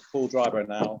Paul Dryburgh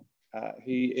now.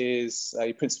 He is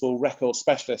a principal record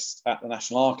specialist at the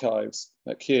National Archives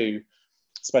at Kew,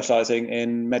 specialising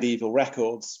in medieval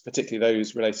records, particularly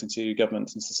those relating to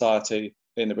government and society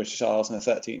in the British Isles in the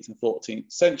 13th and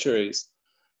 14th centuries.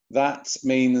 That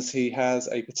means he has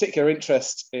a particular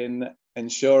interest in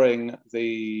ensuring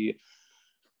the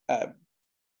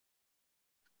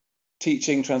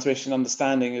teaching, transmission,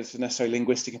 understanding of necessary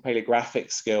linguistic and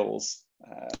paleographic skills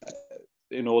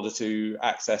in order to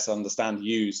access, understand,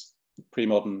 use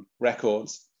pre-modern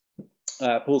records.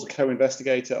 Paul's a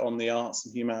co-investigator on the Arts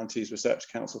and Humanities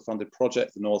Research Council funded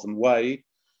project, The Northern Way,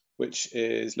 which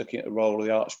is looking at the role of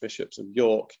the Archbishops of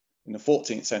York in the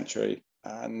 14th century,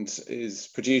 and is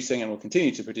producing and will continue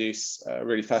to produce a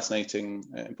really fascinating,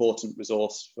 important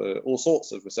resource for all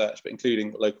sorts of research, but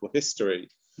including local history,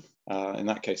 in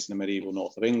that case in the medieval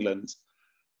north of England.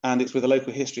 And it's with a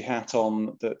local history hat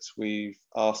on that we've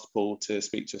asked Paul to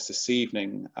speak to us this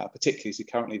evening, particularly as he's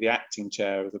currently the acting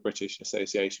chair of the British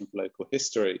Association for Local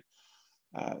History.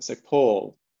 So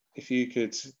Paul, if you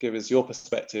could give us your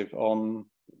perspective on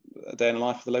a day in the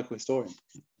life of the local historian.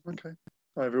 Okay.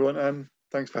 Hi everyone,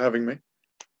 thanks for having me.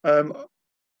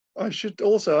 I should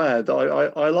also add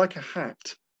that I like a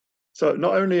hat. So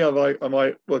not only am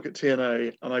I work at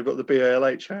TNA and I've got the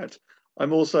BALH hat,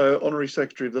 I'm also Honorary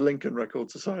Secretary of the Lincoln Record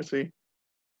Society.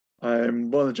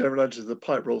 I'm one of the General Editors of the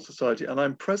Pipe Roll Society, and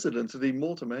I'm President of the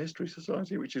Mortimer History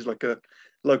Society, which is like a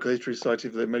local history society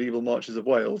for the medieval marches of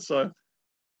Wales. So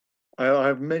I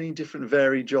have many different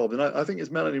varied jobs. And I think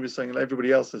as Melanie was saying, and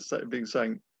everybody else has been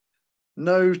saying,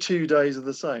 no 2 days are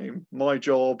the same. My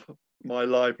job, my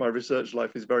life, my research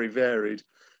life is very varied,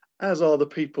 as are the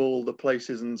people, the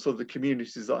places, and sort of the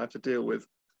communities that I have to deal with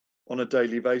on a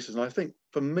daily basis. And I think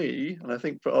for me, and I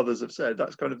think for others have said,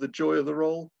 that's kind of the joy of the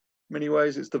role. In many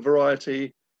ways, it's the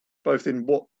variety, both in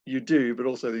what you do, but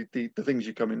also the things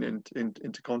you come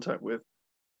into contact with.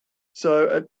 So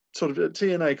at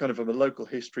TNA, kind of from a local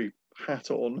history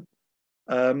hat on,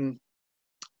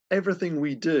 everything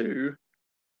we do,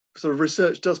 sort of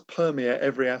research does permeate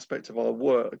every aspect of our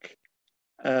work.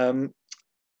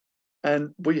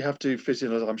 And we have to fit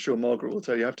in, as I'm sure Margaret will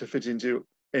tell you, have to fit into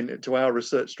our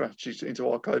research strategy, into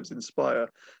Archives Inspire.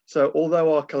 So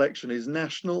although our collection is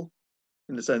national,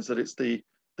 in the sense that it's the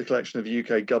collection of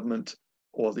UK government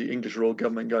or the English Royal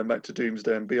Government going back to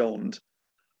Doomsday and beyond,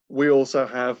 we also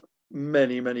have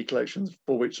many, many collections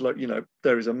for which,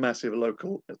 there is a massive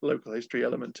local history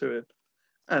element to it,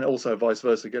 and also vice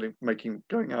versa, going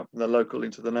out from the local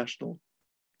into the national.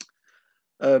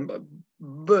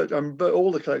 But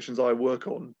all the collections I work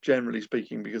on, generally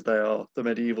speaking, because they are the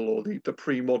medieval or the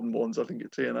pre-modern ones, I think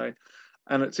at TNA,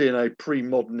 and at TNA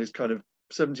pre-modern is kind of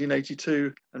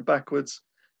 1782 and backwards,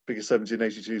 because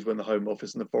 1782 is when the Home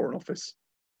Office and the Foreign Office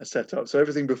are set up. So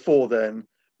everything before then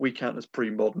we count as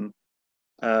pre-modern,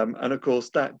 and of course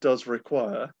that does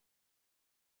require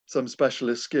some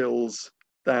specialist skills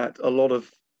that a lot of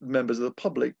members of the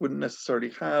public wouldn't necessarily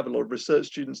have, a lot of research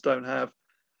students don't have.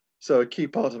 So a key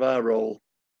part of our role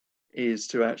is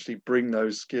to actually bring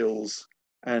those skills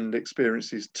and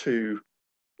experiences to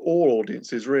all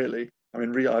audiences, really. I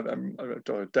mean,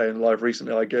 a day in life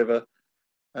recently, I gave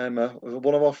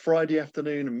one of our Friday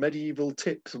afternoon medieval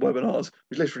tips webinars,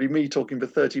 which was literally me talking for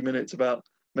 30 minutes about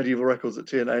medieval records at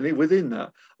TNA. And within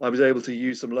that, I was able to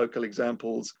use some local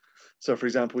examples. So, for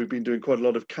example, we've been doing quite a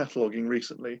lot of cataloguing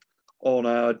recently on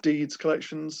our deeds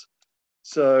collections.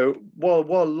 So while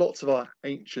lots of our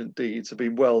ancient deeds have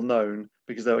been well known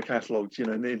because they were catalogued,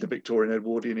 in the Victorian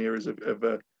Edwardian eras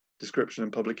of description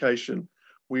and publication,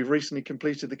 we've recently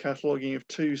completed the cataloguing of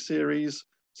 2 series.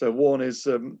 So one is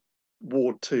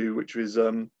Ward 2, which is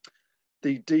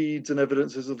the deeds and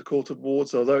evidences of the Court of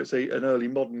Wards. Although it's an early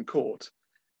modern court,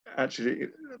 actually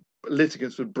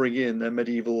litigants would bring in their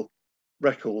medieval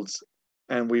records,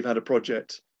 and we've had a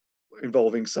project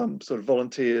involving some sort of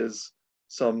volunteers,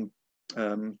 some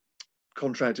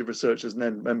contracted researchers, and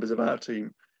then members of our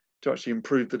team to actually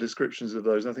improve the descriptions of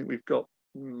those. And I think we've got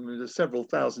several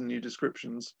thousand new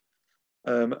descriptions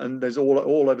And there's all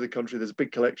over the country, there's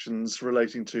big collections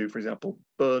relating to, for example,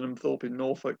 Burnham Thorpe in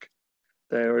Norfolk.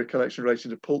 There are a collection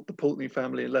relating to the Pulteney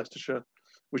family in Leicestershire,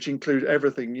 which include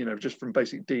everything, you know, just from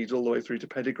basic deeds all the way through to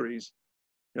pedigrees,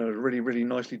 you know, really, really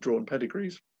nicely drawn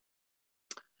pedigrees.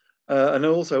 And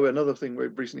also another thing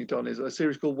we've recently done is a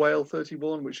series called Whale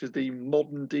 31, which is the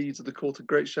modern deeds of the Court of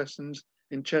Great Sessions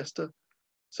in Chester.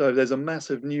 So there's a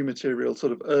massive new material,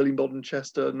 sort of early modern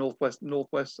Chester,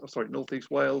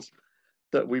 northeast Wales,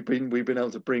 that we've been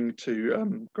able to bring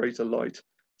to greater light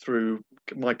through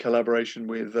my collaboration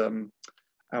with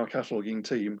our cataloguing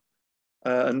team.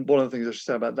 And one of the things I should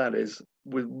say about that is,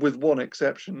 with one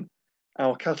exception,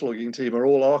 our cataloguing team are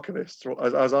all archivists,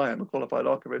 as I am a qualified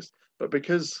archivist, but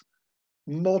because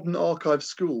modern archive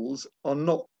schools are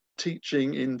not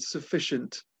teaching in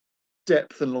sufficient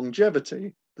depth and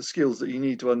longevity the skills that you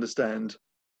need to understand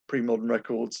pre-modern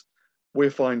records, we're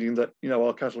finding that, you know,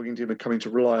 our cataloguing team are coming to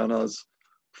rely on us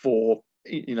for,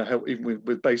 you know, help even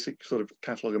with basic sort of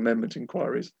catalogue amendment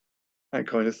inquiries, that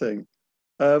kind of thing.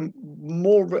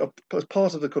 More as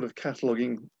part of the kind of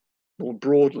cataloguing more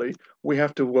broadly, we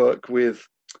have to work with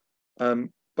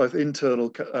both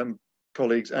internal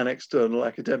colleagues and external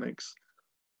academics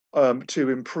to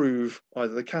improve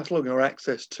either the catalogue or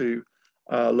access to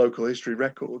local history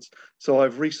records. So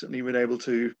I've recently been able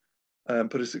to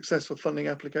put a successful funding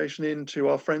application in to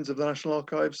our friends of the National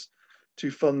Archives to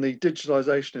fund the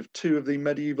digitalisation of 2 of the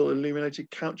medieval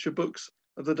illuminated coucher books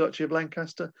of the Duchy of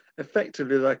Lancaster.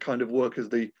 Effectively, they kind of work as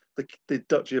the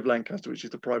Duchy of Lancaster, which is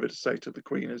the private estate of the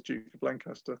Queen as Duke of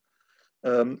Lancaster,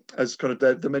 as kind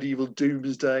of the medieval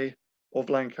doomsday of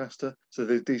Lancaster. So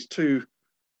these 2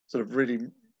 sort of really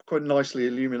quite nicely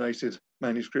illuminated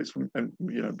manuscripts, and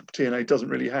you know, TNA doesn't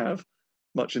really have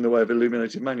much in the way of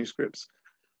illuminated manuscripts.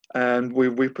 And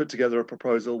we've put together a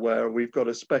proposal where we've got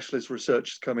a specialist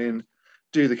researcher come in,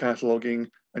 do the cataloguing,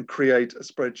 and create a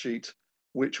spreadsheet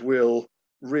which will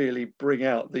really bring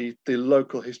out the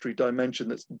local history dimension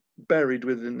that's buried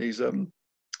within these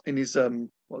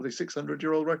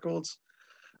 600-year-old records.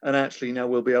 And actually now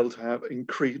we'll be able to have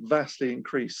vastly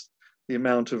increase the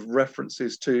amount of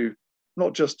references to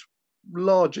not just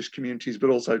largest communities, but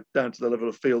also down to the level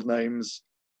of field names,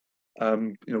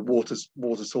 you know, water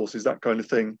sources, that kind of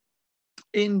thing,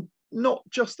 in not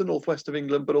just the northwest of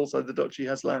England, but also the Duchy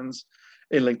has lands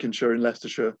in Lincolnshire, in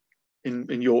Leicestershire,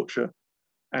 in Yorkshire,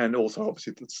 and also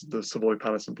obviously the Savoy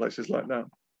Palace and places like that.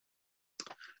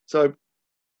 So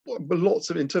lots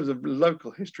of, in terms of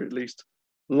local history at least,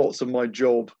 lots of my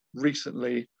job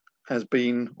recently has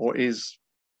been or is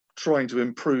trying to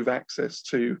improve access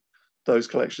to those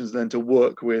collections, then to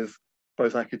work with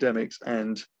both academics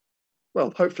and,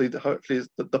 well, hopefully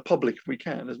the public, if we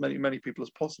can, as many people as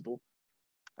possible.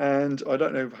 And I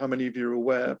don't know how many of you are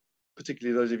aware,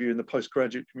 particularly those of you in the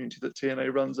postgraduate community, that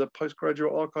TNA runs a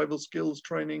postgraduate archival skills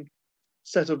training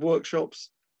set of workshops.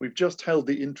 We've just held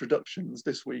the introductions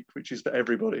this week, which is for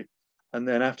everybody. And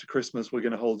then after Christmas, we're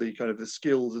going to hold the kind of the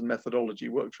skills and methodology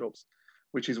workshops,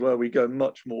 which is where we go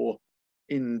much more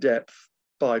in depth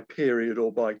by period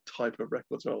or by type of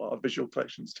records. So our visual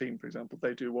collections team, for example,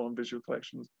 they do one on visual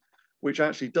collections, which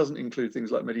actually doesn't include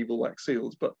things like medieval wax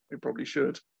seals, but it probably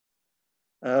should.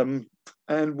 And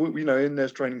we, you know, in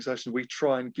those training sessions, we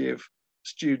try and give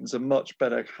students a much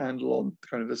better handle on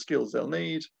kind of the skills they'll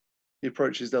need, the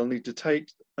approaches they'll need to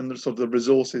take, and the sort of the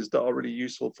resources that are really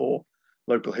useful for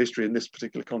local history in this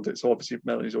particular context. So obviously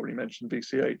Melanie's already mentioned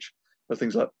BCH, but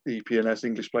things like the EPNS,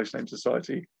 English Place Name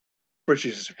Society,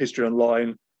 British History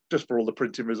Online, just for all the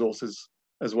printing resources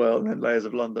as well, and then Layers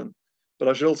of London. But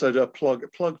I should also do a plug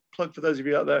for those of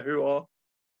you out there who are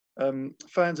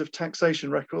fans of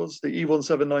taxation records. The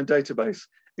E179 database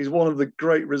is one of the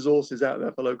great resources out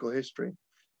there for local history,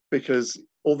 because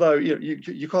although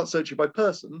you can't search it by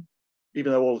person,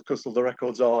 even though of course all the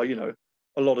records are, you know,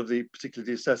 a lot of the, particularly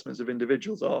the assessments of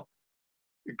individuals are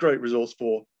a great resource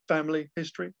for family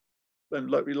history and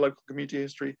local community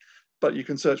history, but you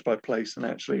can search by place and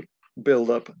actually build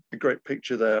up a great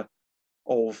picture there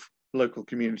of local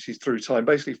communities through time,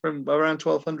 basically from around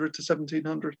 1200 to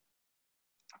 1700.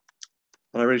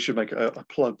 And I really should make a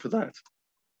plug for that.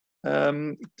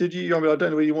 Did you, I mean, I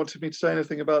don't know whether you wanted me to say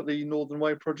anything about the Northern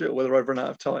Way project or whether I've run out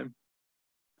of time.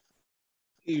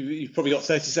 You've probably got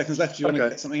 30 seconds left. Do you want to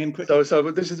get something in quickly?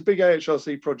 So this is a big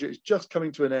AHRC project. It's just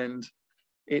coming to an end.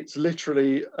 It's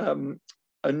literally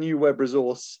a new web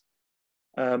resource,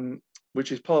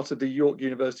 which is part of the York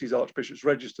University's Archbishop's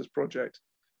Registers project,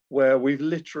 where we've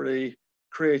literally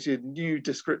created new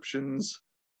descriptions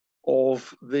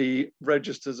of the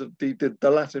registers of the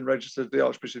Latin registers of the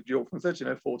Archbishop of York from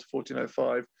 1304 to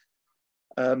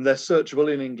 1405. They're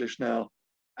searchable in English now.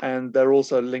 And they're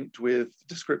also linked with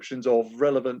descriptions of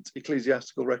relevant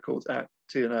ecclesiastical records at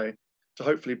TNA to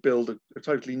hopefully build a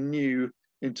totally new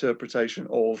interpretation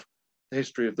of the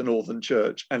history of the Northern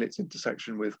Church and its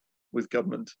intersection with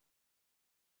government.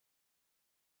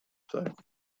 So.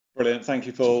 Brilliant, thank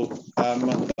you, Paul.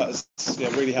 That's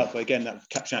really helpful. Again, that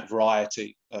capturing that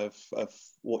variety of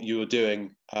what you were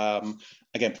doing.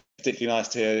 Again, particularly nice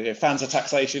to hear fans of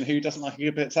taxation. Who doesn't like a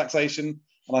good bit of taxation?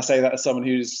 And I say that as someone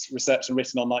who's researched and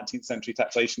written on 19th century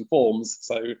taxation forms.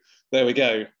 So there we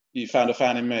go. You found a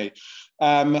fan in me.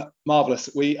 Marvellous.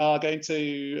 We are going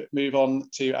to move on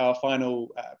to our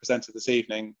final presenter this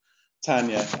evening,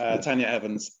 Tanya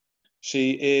Evans.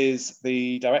 She is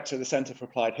the director of the Centre for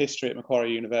Applied History at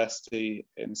Macquarie University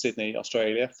in Sydney,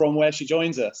 Australia, from where she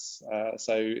joins us.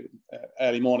 So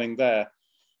early morning there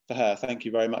for her. Thank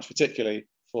you very much, particularly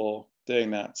for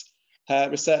doing that. Her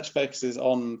research focuses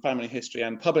on family history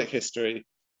and public history.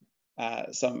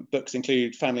 Some books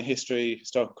include Family History,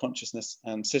 Historical Consciousness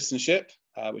and Citizenship,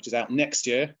 which is out next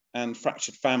year, and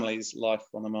Fractured Families, Life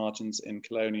on the Margins in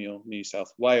Colonial New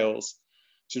South Wales.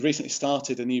 She's recently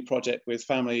started a new project with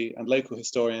family and local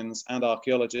historians and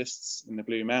archaeologists in the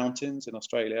Blue Mountains in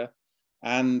Australia,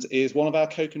 and is one of our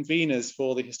co-conveners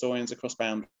for the Historians Across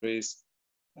Boundaries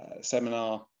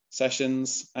seminar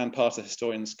sessions and part of the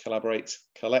Historians Collaborate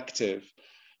Collective.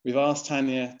 We've asked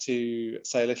Tanya to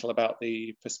say a little about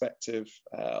the perspective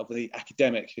of the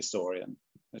academic historian.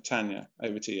 Tanya,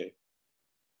 over to you.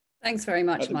 Thanks very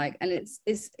much, Mike. And it's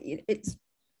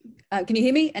can you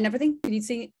hear me and everything? Can you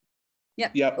see?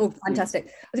 Yep. Yep. Oh, fantastic.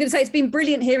 I was going to say, it's been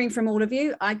brilliant hearing from all of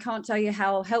you. I can't tell you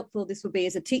how helpful this will be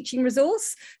as a teaching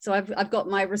resource. So I've got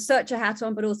my researcher hat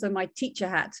on, but also my teacher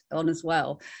hat on as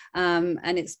well.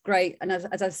 And it's great. And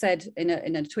as I said in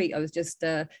a tweet I was just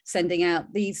sending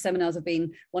out, these seminars have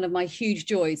been one of my huge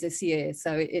joys this year.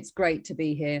 So it's great to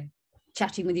be here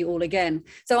chatting with you all again.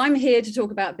 So I'm here to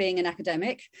talk about being an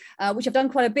academic, which I've done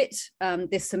quite a bit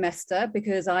this semester,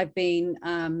 because I've been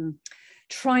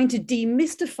trying to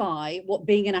demystify what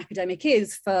being an academic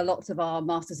is for lots of our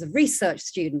Masters of Research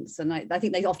students. And I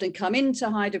think they often come into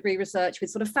high degree research with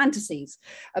sort of fantasies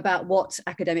about what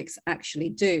academics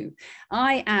actually do.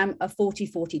 I am a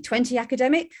 40-40-20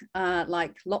 academic,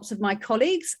 like lots of my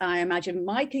colleagues. I imagine,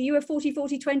 Mike, are you a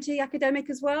 40-40-20 academic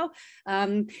as well?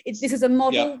 This is a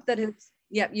model that is,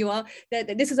 yep, you are.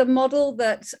 This is a model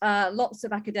that lots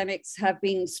of academics have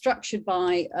been structured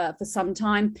by for some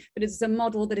time, but it's a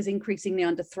model that is increasingly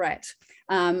under threat.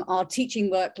 Our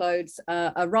teaching workloads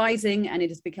are rising, and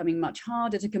it is becoming much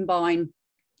harder to combine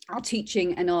our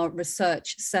teaching and our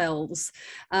research selves.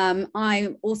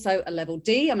 I'm also a level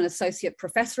D. I'm an associate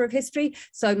professor of history,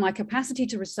 so my capacity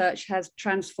to research has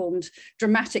transformed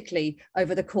dramatically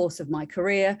over the course of my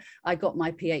career. I got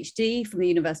my PhD from the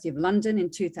University of London in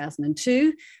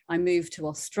 2002. I moved to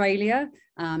Australia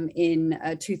in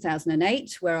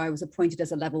 2008, where I was appointed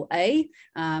as a level A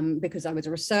because I was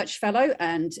a research fellow.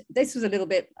 And this was a little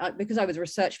bit, because I was a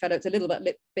research fellow, it's a little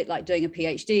bit like doing a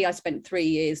PhD. I spent 3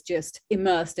 years just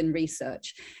immersed in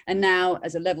research. And now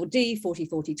as a level D,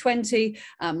 40-40-20,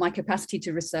 my capacity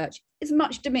to research is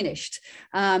much diminished.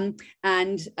 And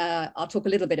I'll talk a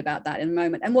little bit about that in a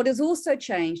moment. And what has also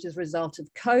changed as a result of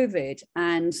COVID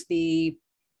and the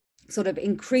sort of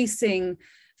increasing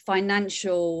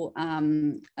financial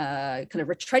kind of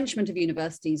retrenchment of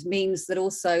universities means that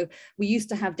also we used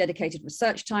to have dedicated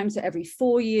research time. So every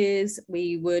 4 years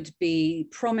we would be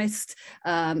promised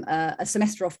a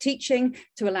semester off teaching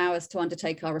to allow us to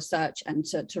undertake our research and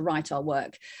to write our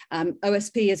work.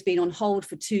 OSP has been on hold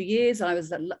for 2 years. I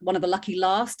was one of the lucky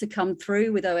last to come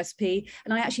through with OSP,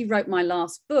 and I actually wrote my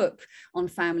last book on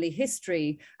family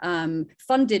history,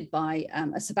 funded by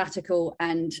a sabbatical,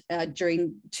 and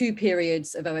during 2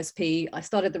 periods of OSP. I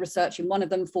started the research in one of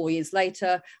them. 4 years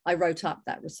later, I wrote up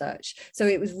that research. So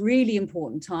it was really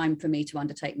important time for me to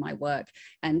undertake my work.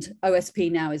 And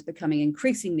OSP now is becoming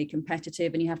increasingly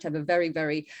competitive, and you have to have a very,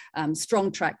 very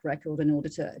strong track record in order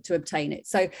to obtain it.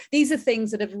 So these are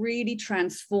things that have really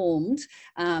transformed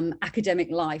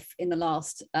academic life in the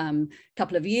last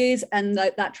couple of years. And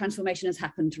that transformation has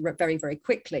happened very, very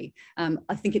quickly.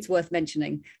 I think it's worth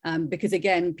mentioning because,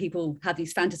 again, people have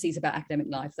these fantasies about academic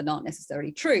life that aren't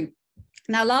necessarily true.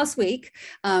 Now, last week,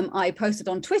 I posted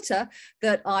on Twitter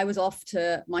that I was off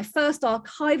to my first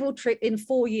archival trip in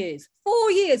 4 years.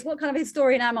 4 years, what kind of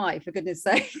historian am I, for goodness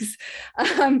sakes?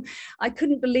 I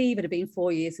couldn't believe it had been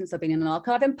 4 years since I've been in an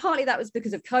archive, and partly that was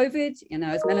because of COVID. You know,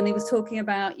 as Melanie was talking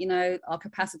about, you know, our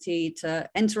capacity to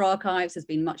enter archives has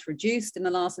been much reduced in the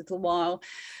last little while,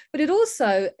 but it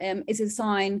also is a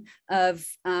sign of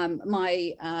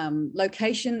my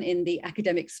location in the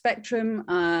academic spectrum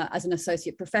as an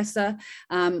associate professor.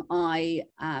 I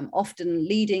am often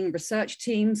leading research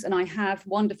teams, and I have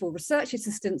wonderful research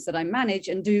assistants that I manage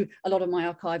and do a lot of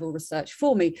my archival research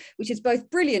for me, which is both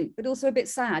brilliant but also a bit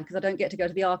sad because I don't get to go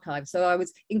to the archive. So I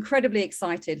was incredibly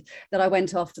excited that I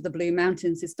went off to the Blue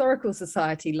Mountains Historical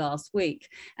Society last week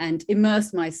and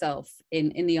immersed myself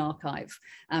in the archive,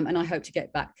 and I hope to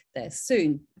get back there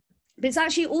soon. But it's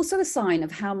actually also a sign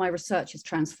of how my research has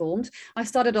transformed. I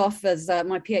started off as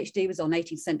my PhD was on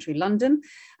 18th century London,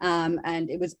 and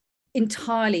it was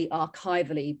entirely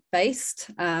archivally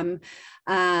based. Now,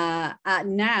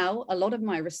 a lot of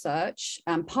my research,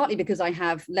 partly because I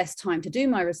have less time to do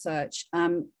my research,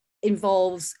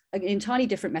 involves an entirely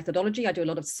different methodology. I do a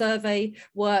lot of survey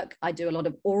work. I do a lot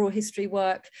of oral history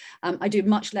work. I do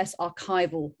much less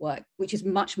archival work, which is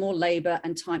much more labor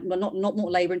and time, well, not more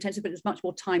labor intensive, but it's much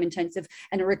more time intensive,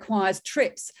 and it requires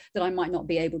trips that I might not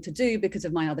be able to do because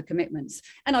of my other commitments.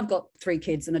 And I've got 3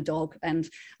 kids and a dog, and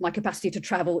my capacity to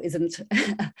travel isn't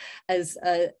as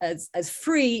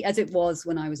free as it was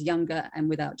when I was younger and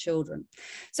without children.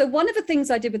 So one of the things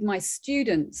I did with my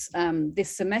students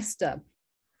this semester,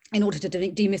 in order to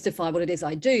demystify what it is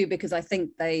I do, because I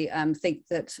think they think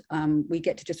that we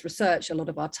get to just research a lot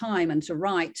of our time and to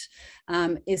write,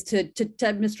 is to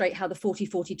demonstrate how the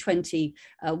 40-40-20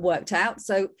 worked out.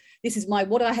 So this is my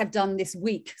what I have done this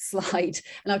week slide,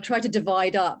 and I've tried to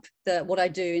divide up what I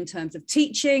do in terms of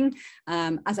teaching.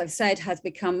 As I've said, has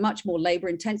become much more labor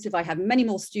intensive. I have many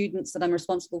more students that I'm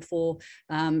responsible for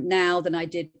now than I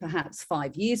did perhaps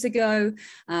 5 years ago.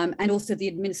 And also the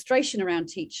administration around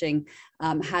teaching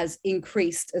has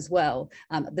increased as well.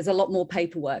 There's a lot more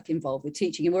paperwork involved with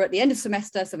teaching, and we're at the end of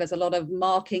semester, so there's a lot of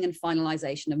marking and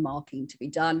finalization of marking to be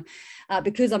done.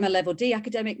 Because I'm a level D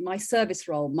academic, my service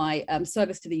role, my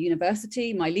service to the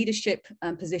university, my leadership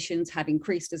positions have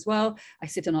increased as well. I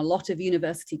sit on a lot of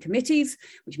university committees,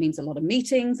 which means a lot of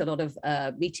meetings, a lot of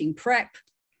meeting prep.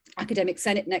 Academic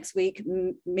Senate next week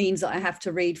means that I have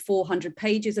to read 400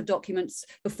 pages of documents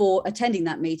before attending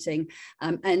that meeting.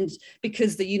 And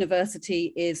because the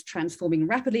university is transforming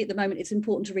rapidly at the moment, it's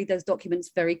important to read those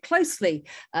documents very closely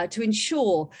to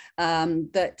ensure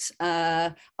that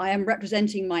I am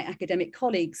representing my academic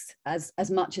colleagues as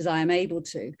much as I am able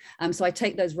to. So I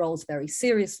take those roles very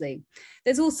seriously.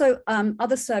 There's also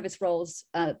other service roles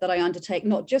that I undertake,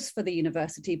 not just for the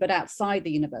university, but outside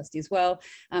the university as well.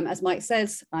 As Mike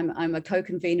says, I'm a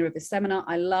co-convener of this seminar.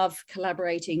 I love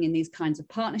collaborating in these kinds of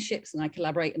partnerships, and I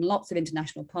collaborate in lots of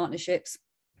international partnerships.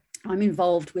 I'm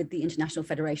involved with the International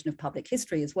Federation of Public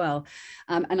History as well.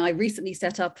 And I recently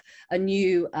set up a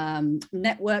new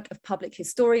network of public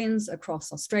historians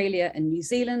across Australia and New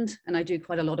Zealand, and I do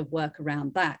quite a lot of work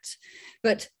around that.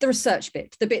 But the research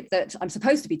bit, the bit that I'm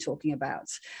supposed to be talking about.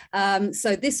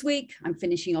 So this week, I'm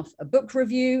finishing off a book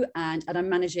review, and I'm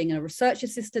managing a research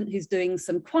assistant who's doing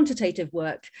some quantitative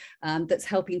work that's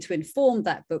helping to inform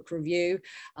that book review.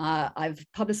 I've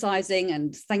publicizing,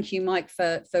 and thank you, Mike,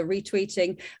 for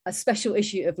retweeting, a special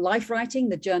issue of Life Writing,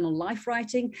 the journal Life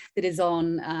Writing, that is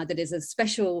a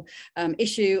special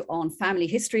issue on family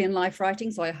history and life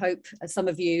writing. So I hope some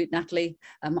of you, Natalie,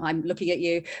 I'm looking at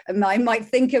you, I might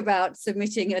think about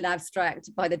submitting an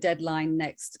abstract by the deadline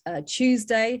next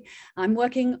Tuesday. I'm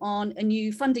working on a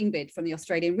new funding bid from the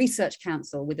Australian Research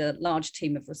Council with a large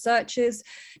team of researchers.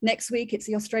 Next week, it's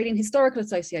the Australian Historical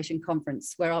Association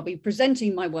Conference, where I'll be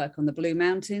presenting my work on the Blue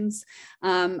Mountains.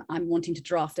 I'm wanting to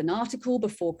draft an article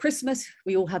before Christmas.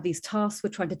 We all have these tasks we're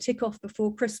trying to tick off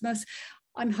before Christmas.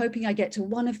 I'm hoping I get to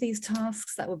one of these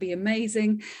tasks. That would be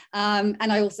amazing. And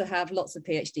I also have lots of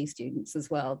PhD students as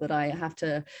well that I have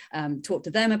to talk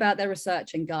to them about their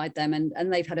research and guide them.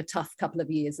 And they've had a tough couple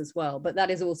of years as well. But that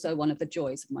is also one of the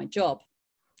joys of my job.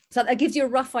 So that gives you a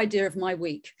rough idea of my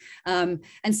week. And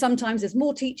sometimes there's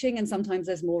more teaching and sometimes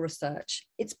there's more research.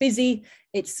 It's busy,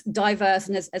 it's diverse.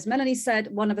 And as Melanie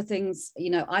said, one of the things, you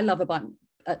know, I love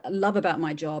about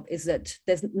my job is that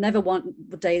there's never one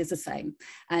day is the same.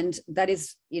 And that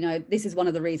is, you know, this is one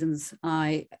of the reasons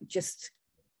I just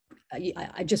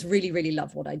I just really, really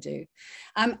love what I do.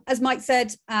 As Mike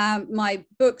said, my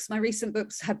recent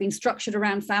books have been structured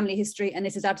around family history, and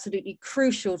this is absolutely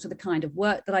crucial to the kind of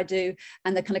work that I do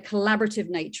and the kind of collaborative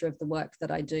nature of the work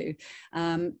that I do.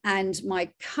 And my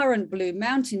current Blue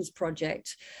Mountains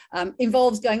project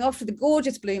involves going off to the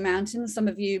gorgeous Blue Mountains.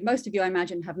 Most of you, I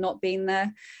imagine, have not been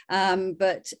there,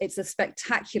 but it's a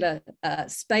spectacular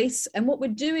space. And what we're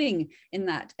doing in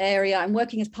that area, I'm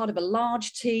working as part of a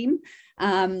large team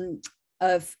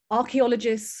of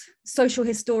archaeologists, social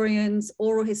historians,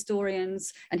 oral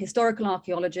historians, and historical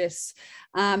archaeologists,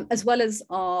 as well as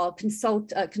our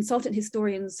consultant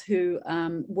historians who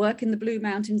work in the Blue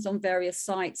Mountains on various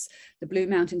sites, the Blue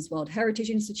Mountains World Heritage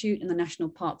Institute and the National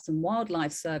Parks and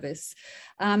Wildlife Service,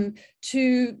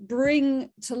 to bring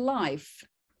to life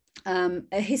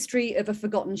a history of a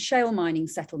forgotten shale mining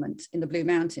settlement in the Blue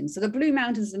Mountains. So the Blue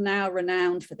Mountains are now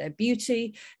renowned for their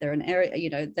beauty. They're an area,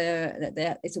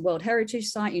 it's a World Heritage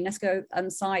Site, UNESCO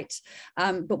site.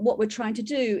 But what we're trying to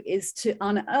do is to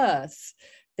unearth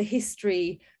the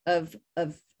history of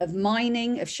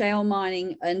mining, of shale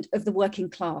mining, and of the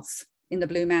working class in the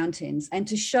Blue Mountains, and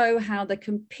to show how the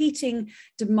competing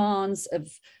demands of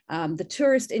the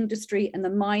tourist industry and the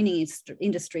mining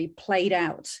industry played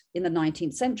out in the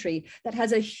 19th century. That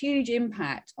has a huge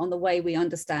impact on the way we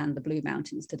understand the Blue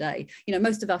Mountains today.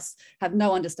 Most of us have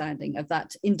no understanding of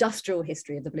that industrial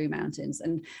history of the Blue Mountains,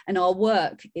 and our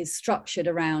work is structured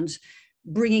around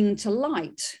bringing to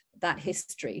light that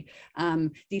history.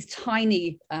 These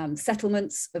tiny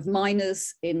settlements of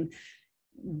miners in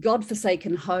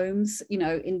godforsaken homes,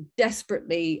 in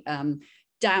desperately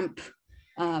damp,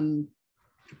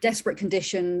 desperate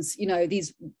conditions.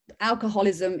 These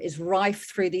alcoholism is rife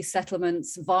through these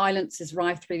settlements, violence is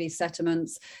rife through these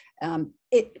settlements.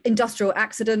 Industrial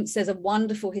accidents, there's a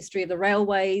wonderful history of the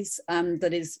railways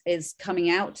that is coming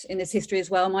out in this history as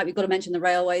well. Mike, we've got to mention the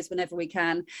railways whenever we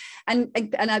can. And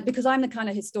because I'm the kind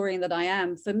of historian that I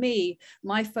am, for me,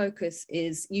 my focus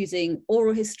is using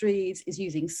oral histories, is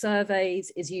using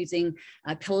surveys, is using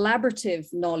collaborative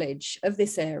knowledge of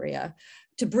this area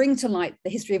to bring to light the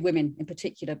history of women in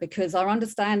particular, because our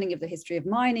understanding of the history of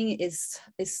mining is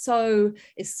so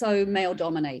male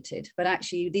dominated. But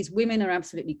actually these women are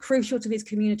absolutely crucial to these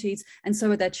communities, and so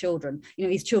are their children.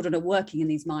 These children are working in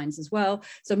these mines as well.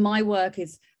 So my work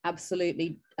is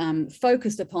absolutely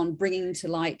focused upon bringing to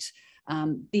light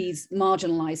these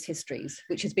marginalized histories,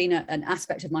 which has been an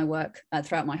aspect of my work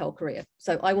throughout my whole career.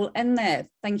 So I will end there.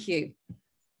 Thank you.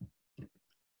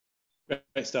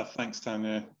 Great stuff. Thanks,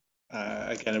 Tanya.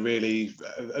 Again,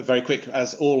 a very quick,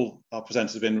 as all our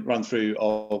presenters have been run through,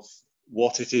 of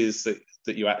what it is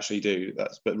that you actually do.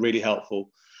 But really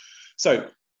helpful. So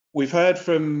we've heard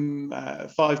from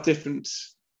 5 different,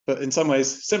 but in some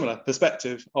ways similar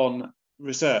perspective on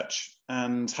research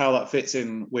and how that fits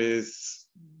in with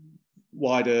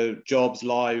wider jobs,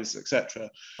 lives, etc.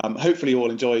 Hopefully you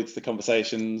all enjoyed the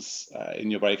conversations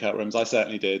in your breakout rooms. I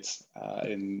certainly did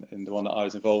in the one that I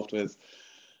was involved with.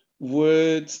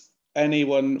 Would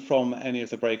anyone from any of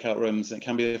the breakout rooms, it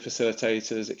can be the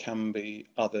facilitators, it can be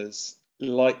others,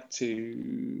 like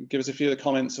to give us a few of the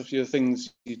comments, a few of the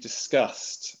things you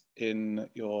discussed in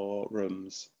your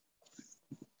rooms?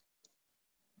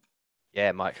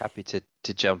 Yeah, Mike, happy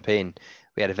to jump in.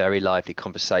 We had a very lively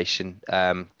conversation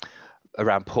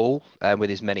around Paul with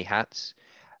his many hats.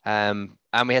 And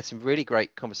we had some really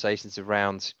great conversations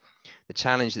around the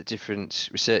challenge that different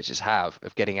researchers have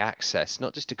of getting access,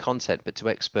 not just to content, but to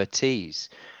expertise,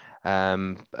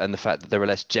 and the fact that there are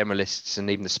less generalists and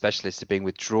even the specialists are being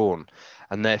withdrawn.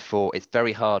 And therefore, it's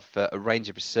very hard for a range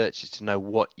of researchers to know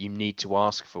what you need to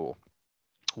ask for,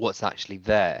 what's actually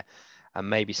there, and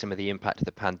maybe some of the impact of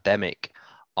the pandemic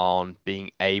on being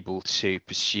able to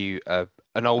pursue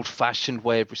an old-fashioned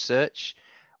way of research,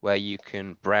 where you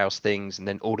can browse things and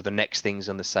then order the next things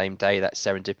on the same day, that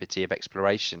serendipity of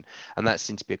exploration. And that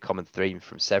seems to be a common theme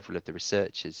from several of the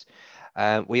researchers.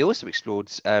 We also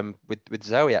explored, with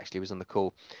Zoe actually was on the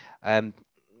call,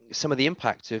 some of the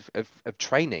impact of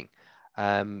training,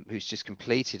 who's just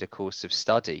completed a course of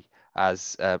study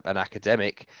as an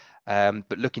academic,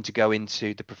 but looking to go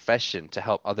into the profession to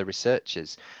help other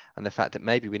researchers, and the fact that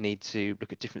maybe we need to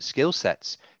look at different skill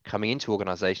sets coming into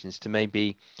organizations to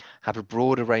maybe have a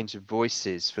broader range of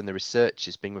voices from the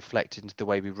researchers being reflected into the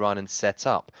way we run and set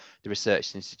up the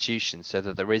research institution, so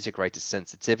that there is a greater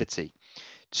sensitivity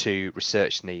to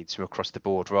research needs from across the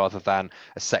board, rather than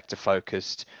a sector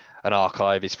focused, an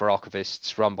archive is for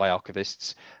archivists, run by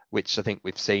archivists, which I think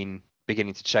we've seen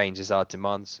beginning to change as our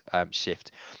demands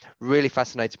shift. Really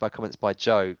fascinated by comments by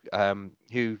Joe,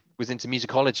 who was into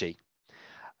musicology,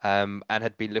 and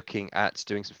had been looking at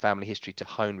doing some family history to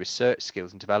hone research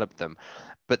skills and develop them.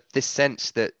 But this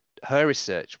sense that her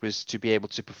research was to be able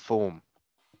to perform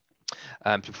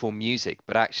music,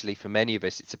 but actually for many of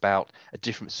us it's about a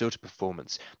different sort of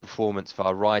performance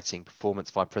via writing,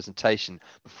 performance via presentation,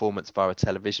 performance via a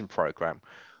television program,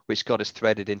 which got us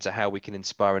threaded into how we can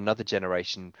inspire another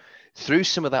generation through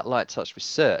some of that light touch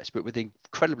research, but with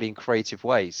incredibly creative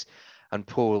ways. And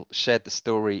Paul shared the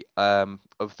story of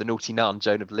the naughty nun,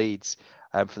 Joan of Leeds,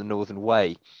 from the Northern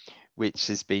Way, which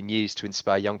has been used to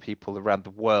inspire young people around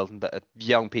the world, and that a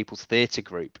young people's theatre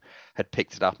group had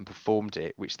picked it up and performed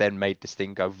it, which then made this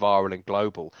thing go viral and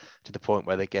global to the point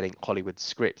where they're getting Hollywood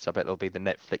scripts. I bet there'll be the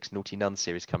Netflix Naughty Nun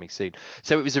series coming soon.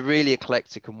 So it was a really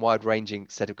eclectic and wide-ranging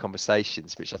set of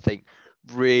conversations, which I think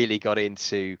really got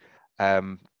into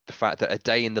the fact that a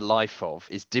day in the life of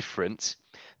is different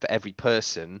for every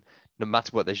person, no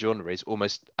matter what their genre is,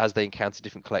 almost as they encounter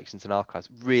different collections and archives.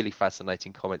 Really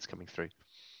fascinating comments coming through.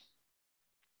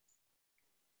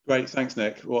 Great, thanks,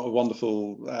 Nick. What a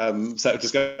wonderful set of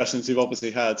discussions you've obviously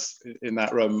had in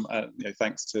that room.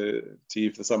 Thanks to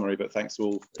you for the summary, but thanks to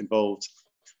all involved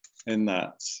in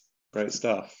that. Great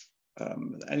stuff.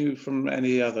 Any from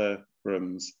any other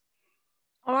rooms?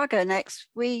 Oh, I'll go next.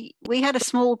 We had a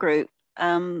small group,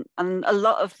 and a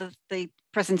lot of the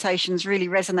presentations really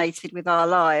resonated with our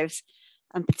lives,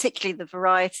 and particularly the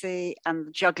variety and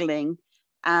the juggling.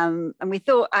 And we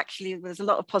thought actually there was a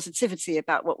lot of positivity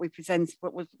about what we present,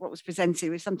 what was presented.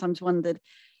 We sometimes wondered,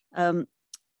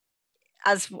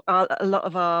 as a lot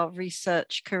of our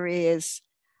research careers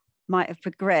might have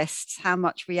progressed, how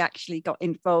much we actually got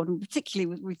involved, and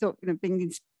particularly we thought,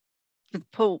 being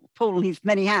with Paul and his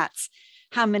many hats,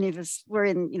 how many of us were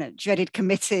in dreaded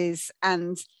committees,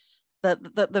 and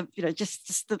the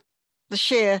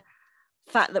sheer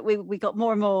fact that we got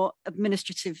more and more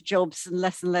administrative jobs and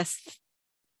less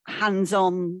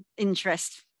hands-on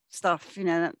interest stuff.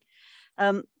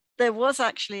 There was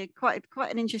actually quite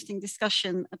an interesting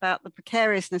discussion about the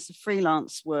precariousness of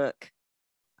freelance work,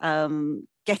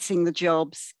 getting the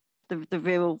jobs, the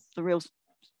real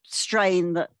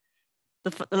strain that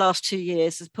the last 2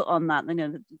 years has put on that.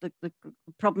 The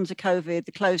problems of COVID,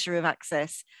 the closure of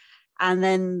access, and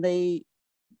then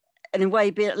in a way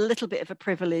be a little bit of a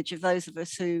privilege of those of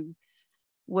us who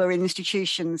were in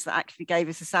institutions that actually gave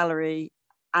us a salary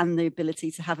and the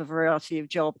ability to have a variety of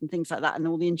job and things like that, and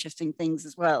all the interesting things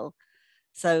as well.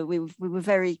 So we were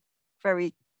very,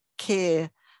 very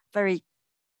very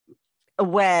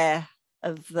aware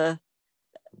of the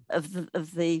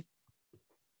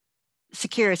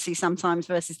security sometimes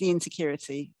versus the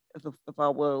insecurity of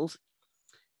our world.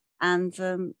 And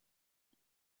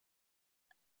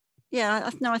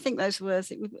I think those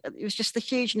words. It was just the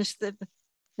hugeness, the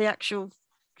actual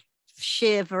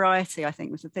sheer variety, I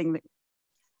think, was the thing that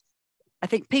I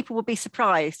think people will be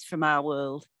surprised from our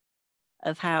world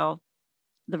of how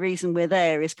the reason we're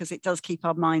there is because it does keep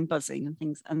our mind buzzing and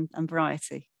things, and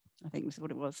variety, I think was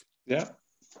what it was. Yeah,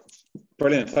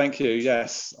 brilliant, thank you.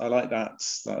 Yes, I like that.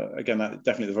 Again, that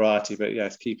definitely the variety, but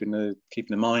yes, keeping the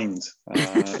mind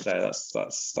there.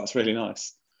 That's really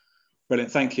nice.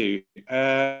 Brilliant, thank you.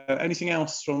 Anything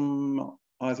else from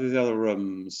either of the other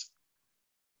rooms?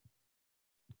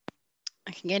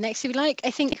 I can go next if you like.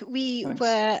 I think we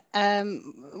thought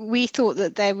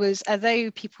that there was,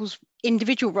 although people's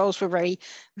individual roles were very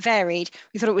varied,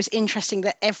 we thought it was interesting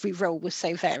that every role was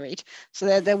so varied.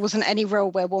 So there wasn't any role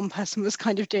where one person was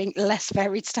kind of doing less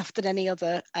varied stuff than any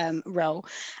other role.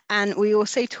 And we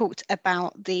also talked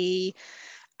about the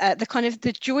kind of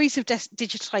the joys of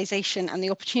digitalization and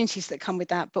the opportunities that come with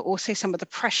that, but also some of the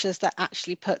pressures that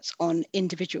actually puts on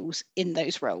individuals in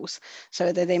those roles. So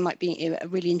whether they might be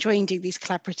really enjoying doing these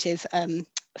collaborative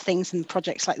things and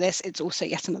projects like this, it's also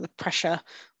yet another pressure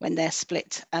when they're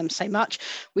split so much.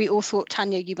 We all thought,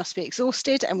 Tanya, you must be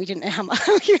exhausted, and we didn't know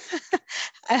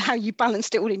how you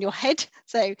balanced it all in your head.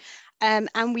 So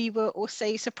and we were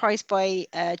also surprised by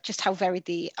just how varied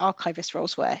the archivist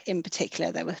roles were. In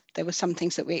particular, there were some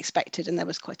things that we expected, and there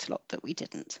was quite a lot that we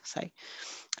didn't. So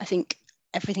I think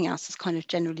everything else has kind of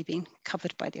generally been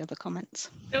covered by the other comments.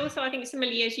 Also, I think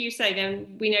similarly, as you say,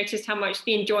 then we noticed how much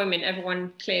the enjoyment,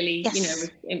 everyone clearly, yes,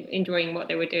 was enjoying what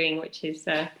they were doing, which is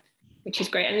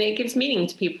great, and it gives meaning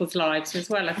to people's lives as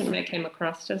well. I think that came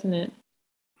across, doesn't it?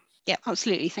 Yeah,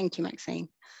 absolutely. Thank you, Maxine.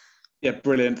 Yeah,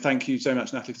 brilliant. Thank you so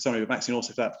much, Natalie, for summary. But Maxine,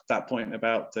 also for that point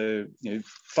about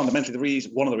fundamentally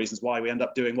one of the reasons why we end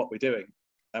up doing what we're doing,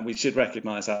 and we should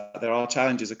recognise that there are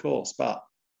challenges, of course, but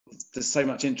there's so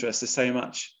much interest, there's so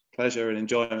much pleasure and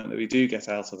enjoyment that we do get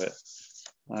out of it.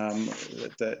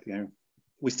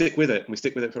 We stick with it, and we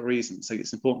stick with it for a reason. So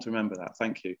it's important to remember that.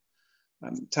 Thank you.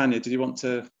 Tanya, did you want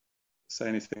to say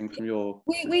anything from your...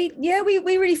 We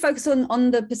really focus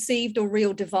on the perceived or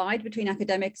real divide between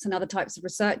academics and other types of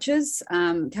researchers.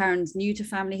 Karen's new to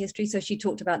family history, so she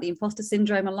talked about the imposter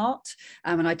syndrome a lot,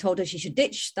 and I told her she should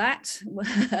ditch that.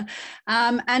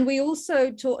 And we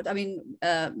also talked, I mean,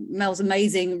 Mel's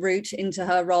amazing route into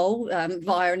her role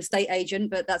via an estate agent,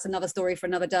 but that's another story for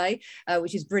another day,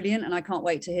 which is brilliant, and I can't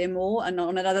wait to hear more and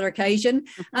on another occasion.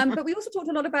 But we also talked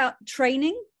a lot about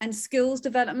training and skills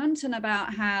development, and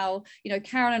about how, you know,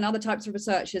 Karen and other types of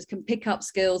researchers can pick up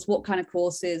skills, what kind of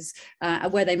courses,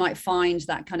 where they might find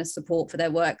that kind of support for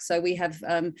their work. So we have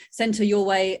sent her your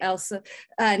way, Elsa,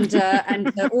 and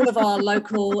all of our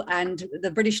local and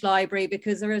the British Library,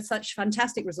 because there are such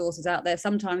fantastic resources out there.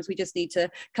 Sometimes we just need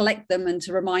to collect them and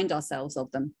to remind ourselves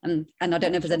of them. And I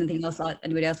don't know if there's anything else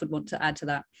anybody else would want to add to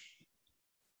that.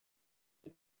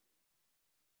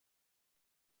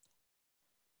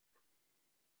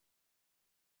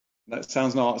 That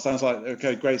sounds like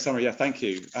okay, great summary. Yeah, thank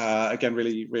you. Again,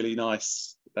 really, really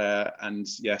nice there. And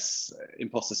yes,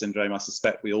 imposter syndrome, I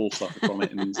suspect we all suffer from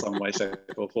it in some way, shape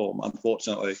or form,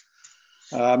 unfortunately.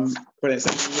 Brilliant.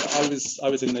 So I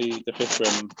was in the fifth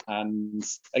room, and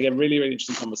again, really, really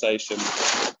interesting conversation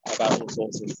about all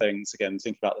sorts of things. Again,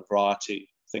 think about the variety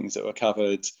of things that were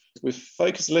covered. We've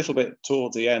focused a little bit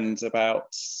towards the end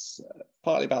about,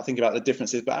 partly about thinking about the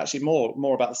differences, but actually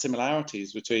more about the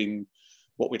similarities between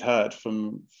what we'd heard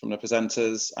from the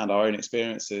presenters and our own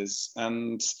experiences.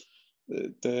 And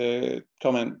the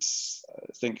comments,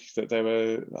 I think that there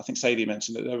were, I think Sadie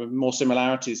mentioned that there were more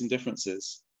similarities and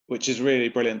differences, which is really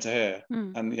brilliant to hear.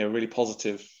 And, you know, really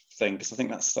positive thing, because I think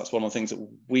that's one of the things that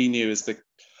we knew as the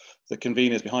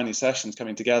conveners behind these sessions,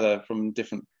 coming together from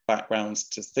different backgrounds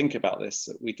to think about this,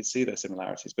 that we could see those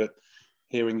similarities. But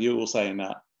hearing you all saying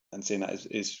that and seeing that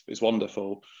is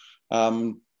wonderful.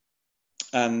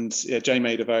 And yeah, Jane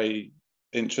made a very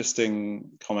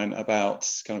interesting comment about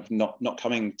kind of not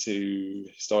coming to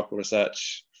historical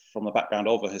research from the background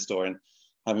of a historian,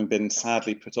 having been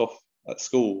sadly put off at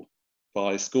school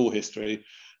by school history,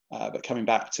 but coming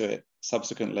back to it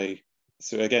subsequently,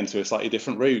 so again, to a slightly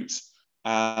different route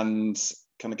and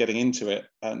kind of getting into it.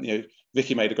 And, you know,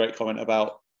 Vicky made a great comment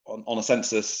about on a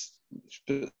census, she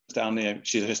puts down, you know,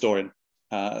 she's a historian.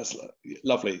 It's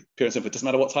lovely, pure and simple. It doesn't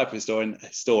matter what type of historian,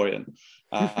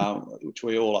 which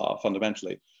we all are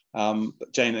fundamentally.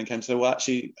 But Jane then came to say, well,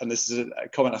 actually, and this is a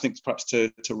comment I think perhaps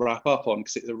to wrap up on,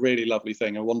 because it's a really lovely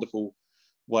thing, a wonderful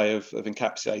way of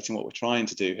encapsulating what we're trying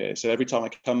to do here. So every time I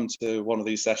come to one of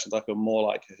these sessions, I feel more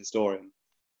like a historian.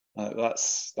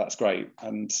 That's great,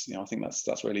 and you know, I think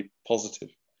that's really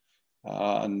positive.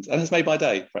 And it's made my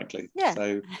day, frankly. Yeah.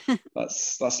 So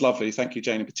that's lovely. Thank you,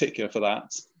 Jane, in particular, for that.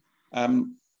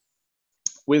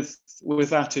 With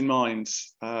that in mind,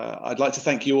 I'd like to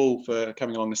thank you all for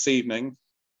coming along this evening.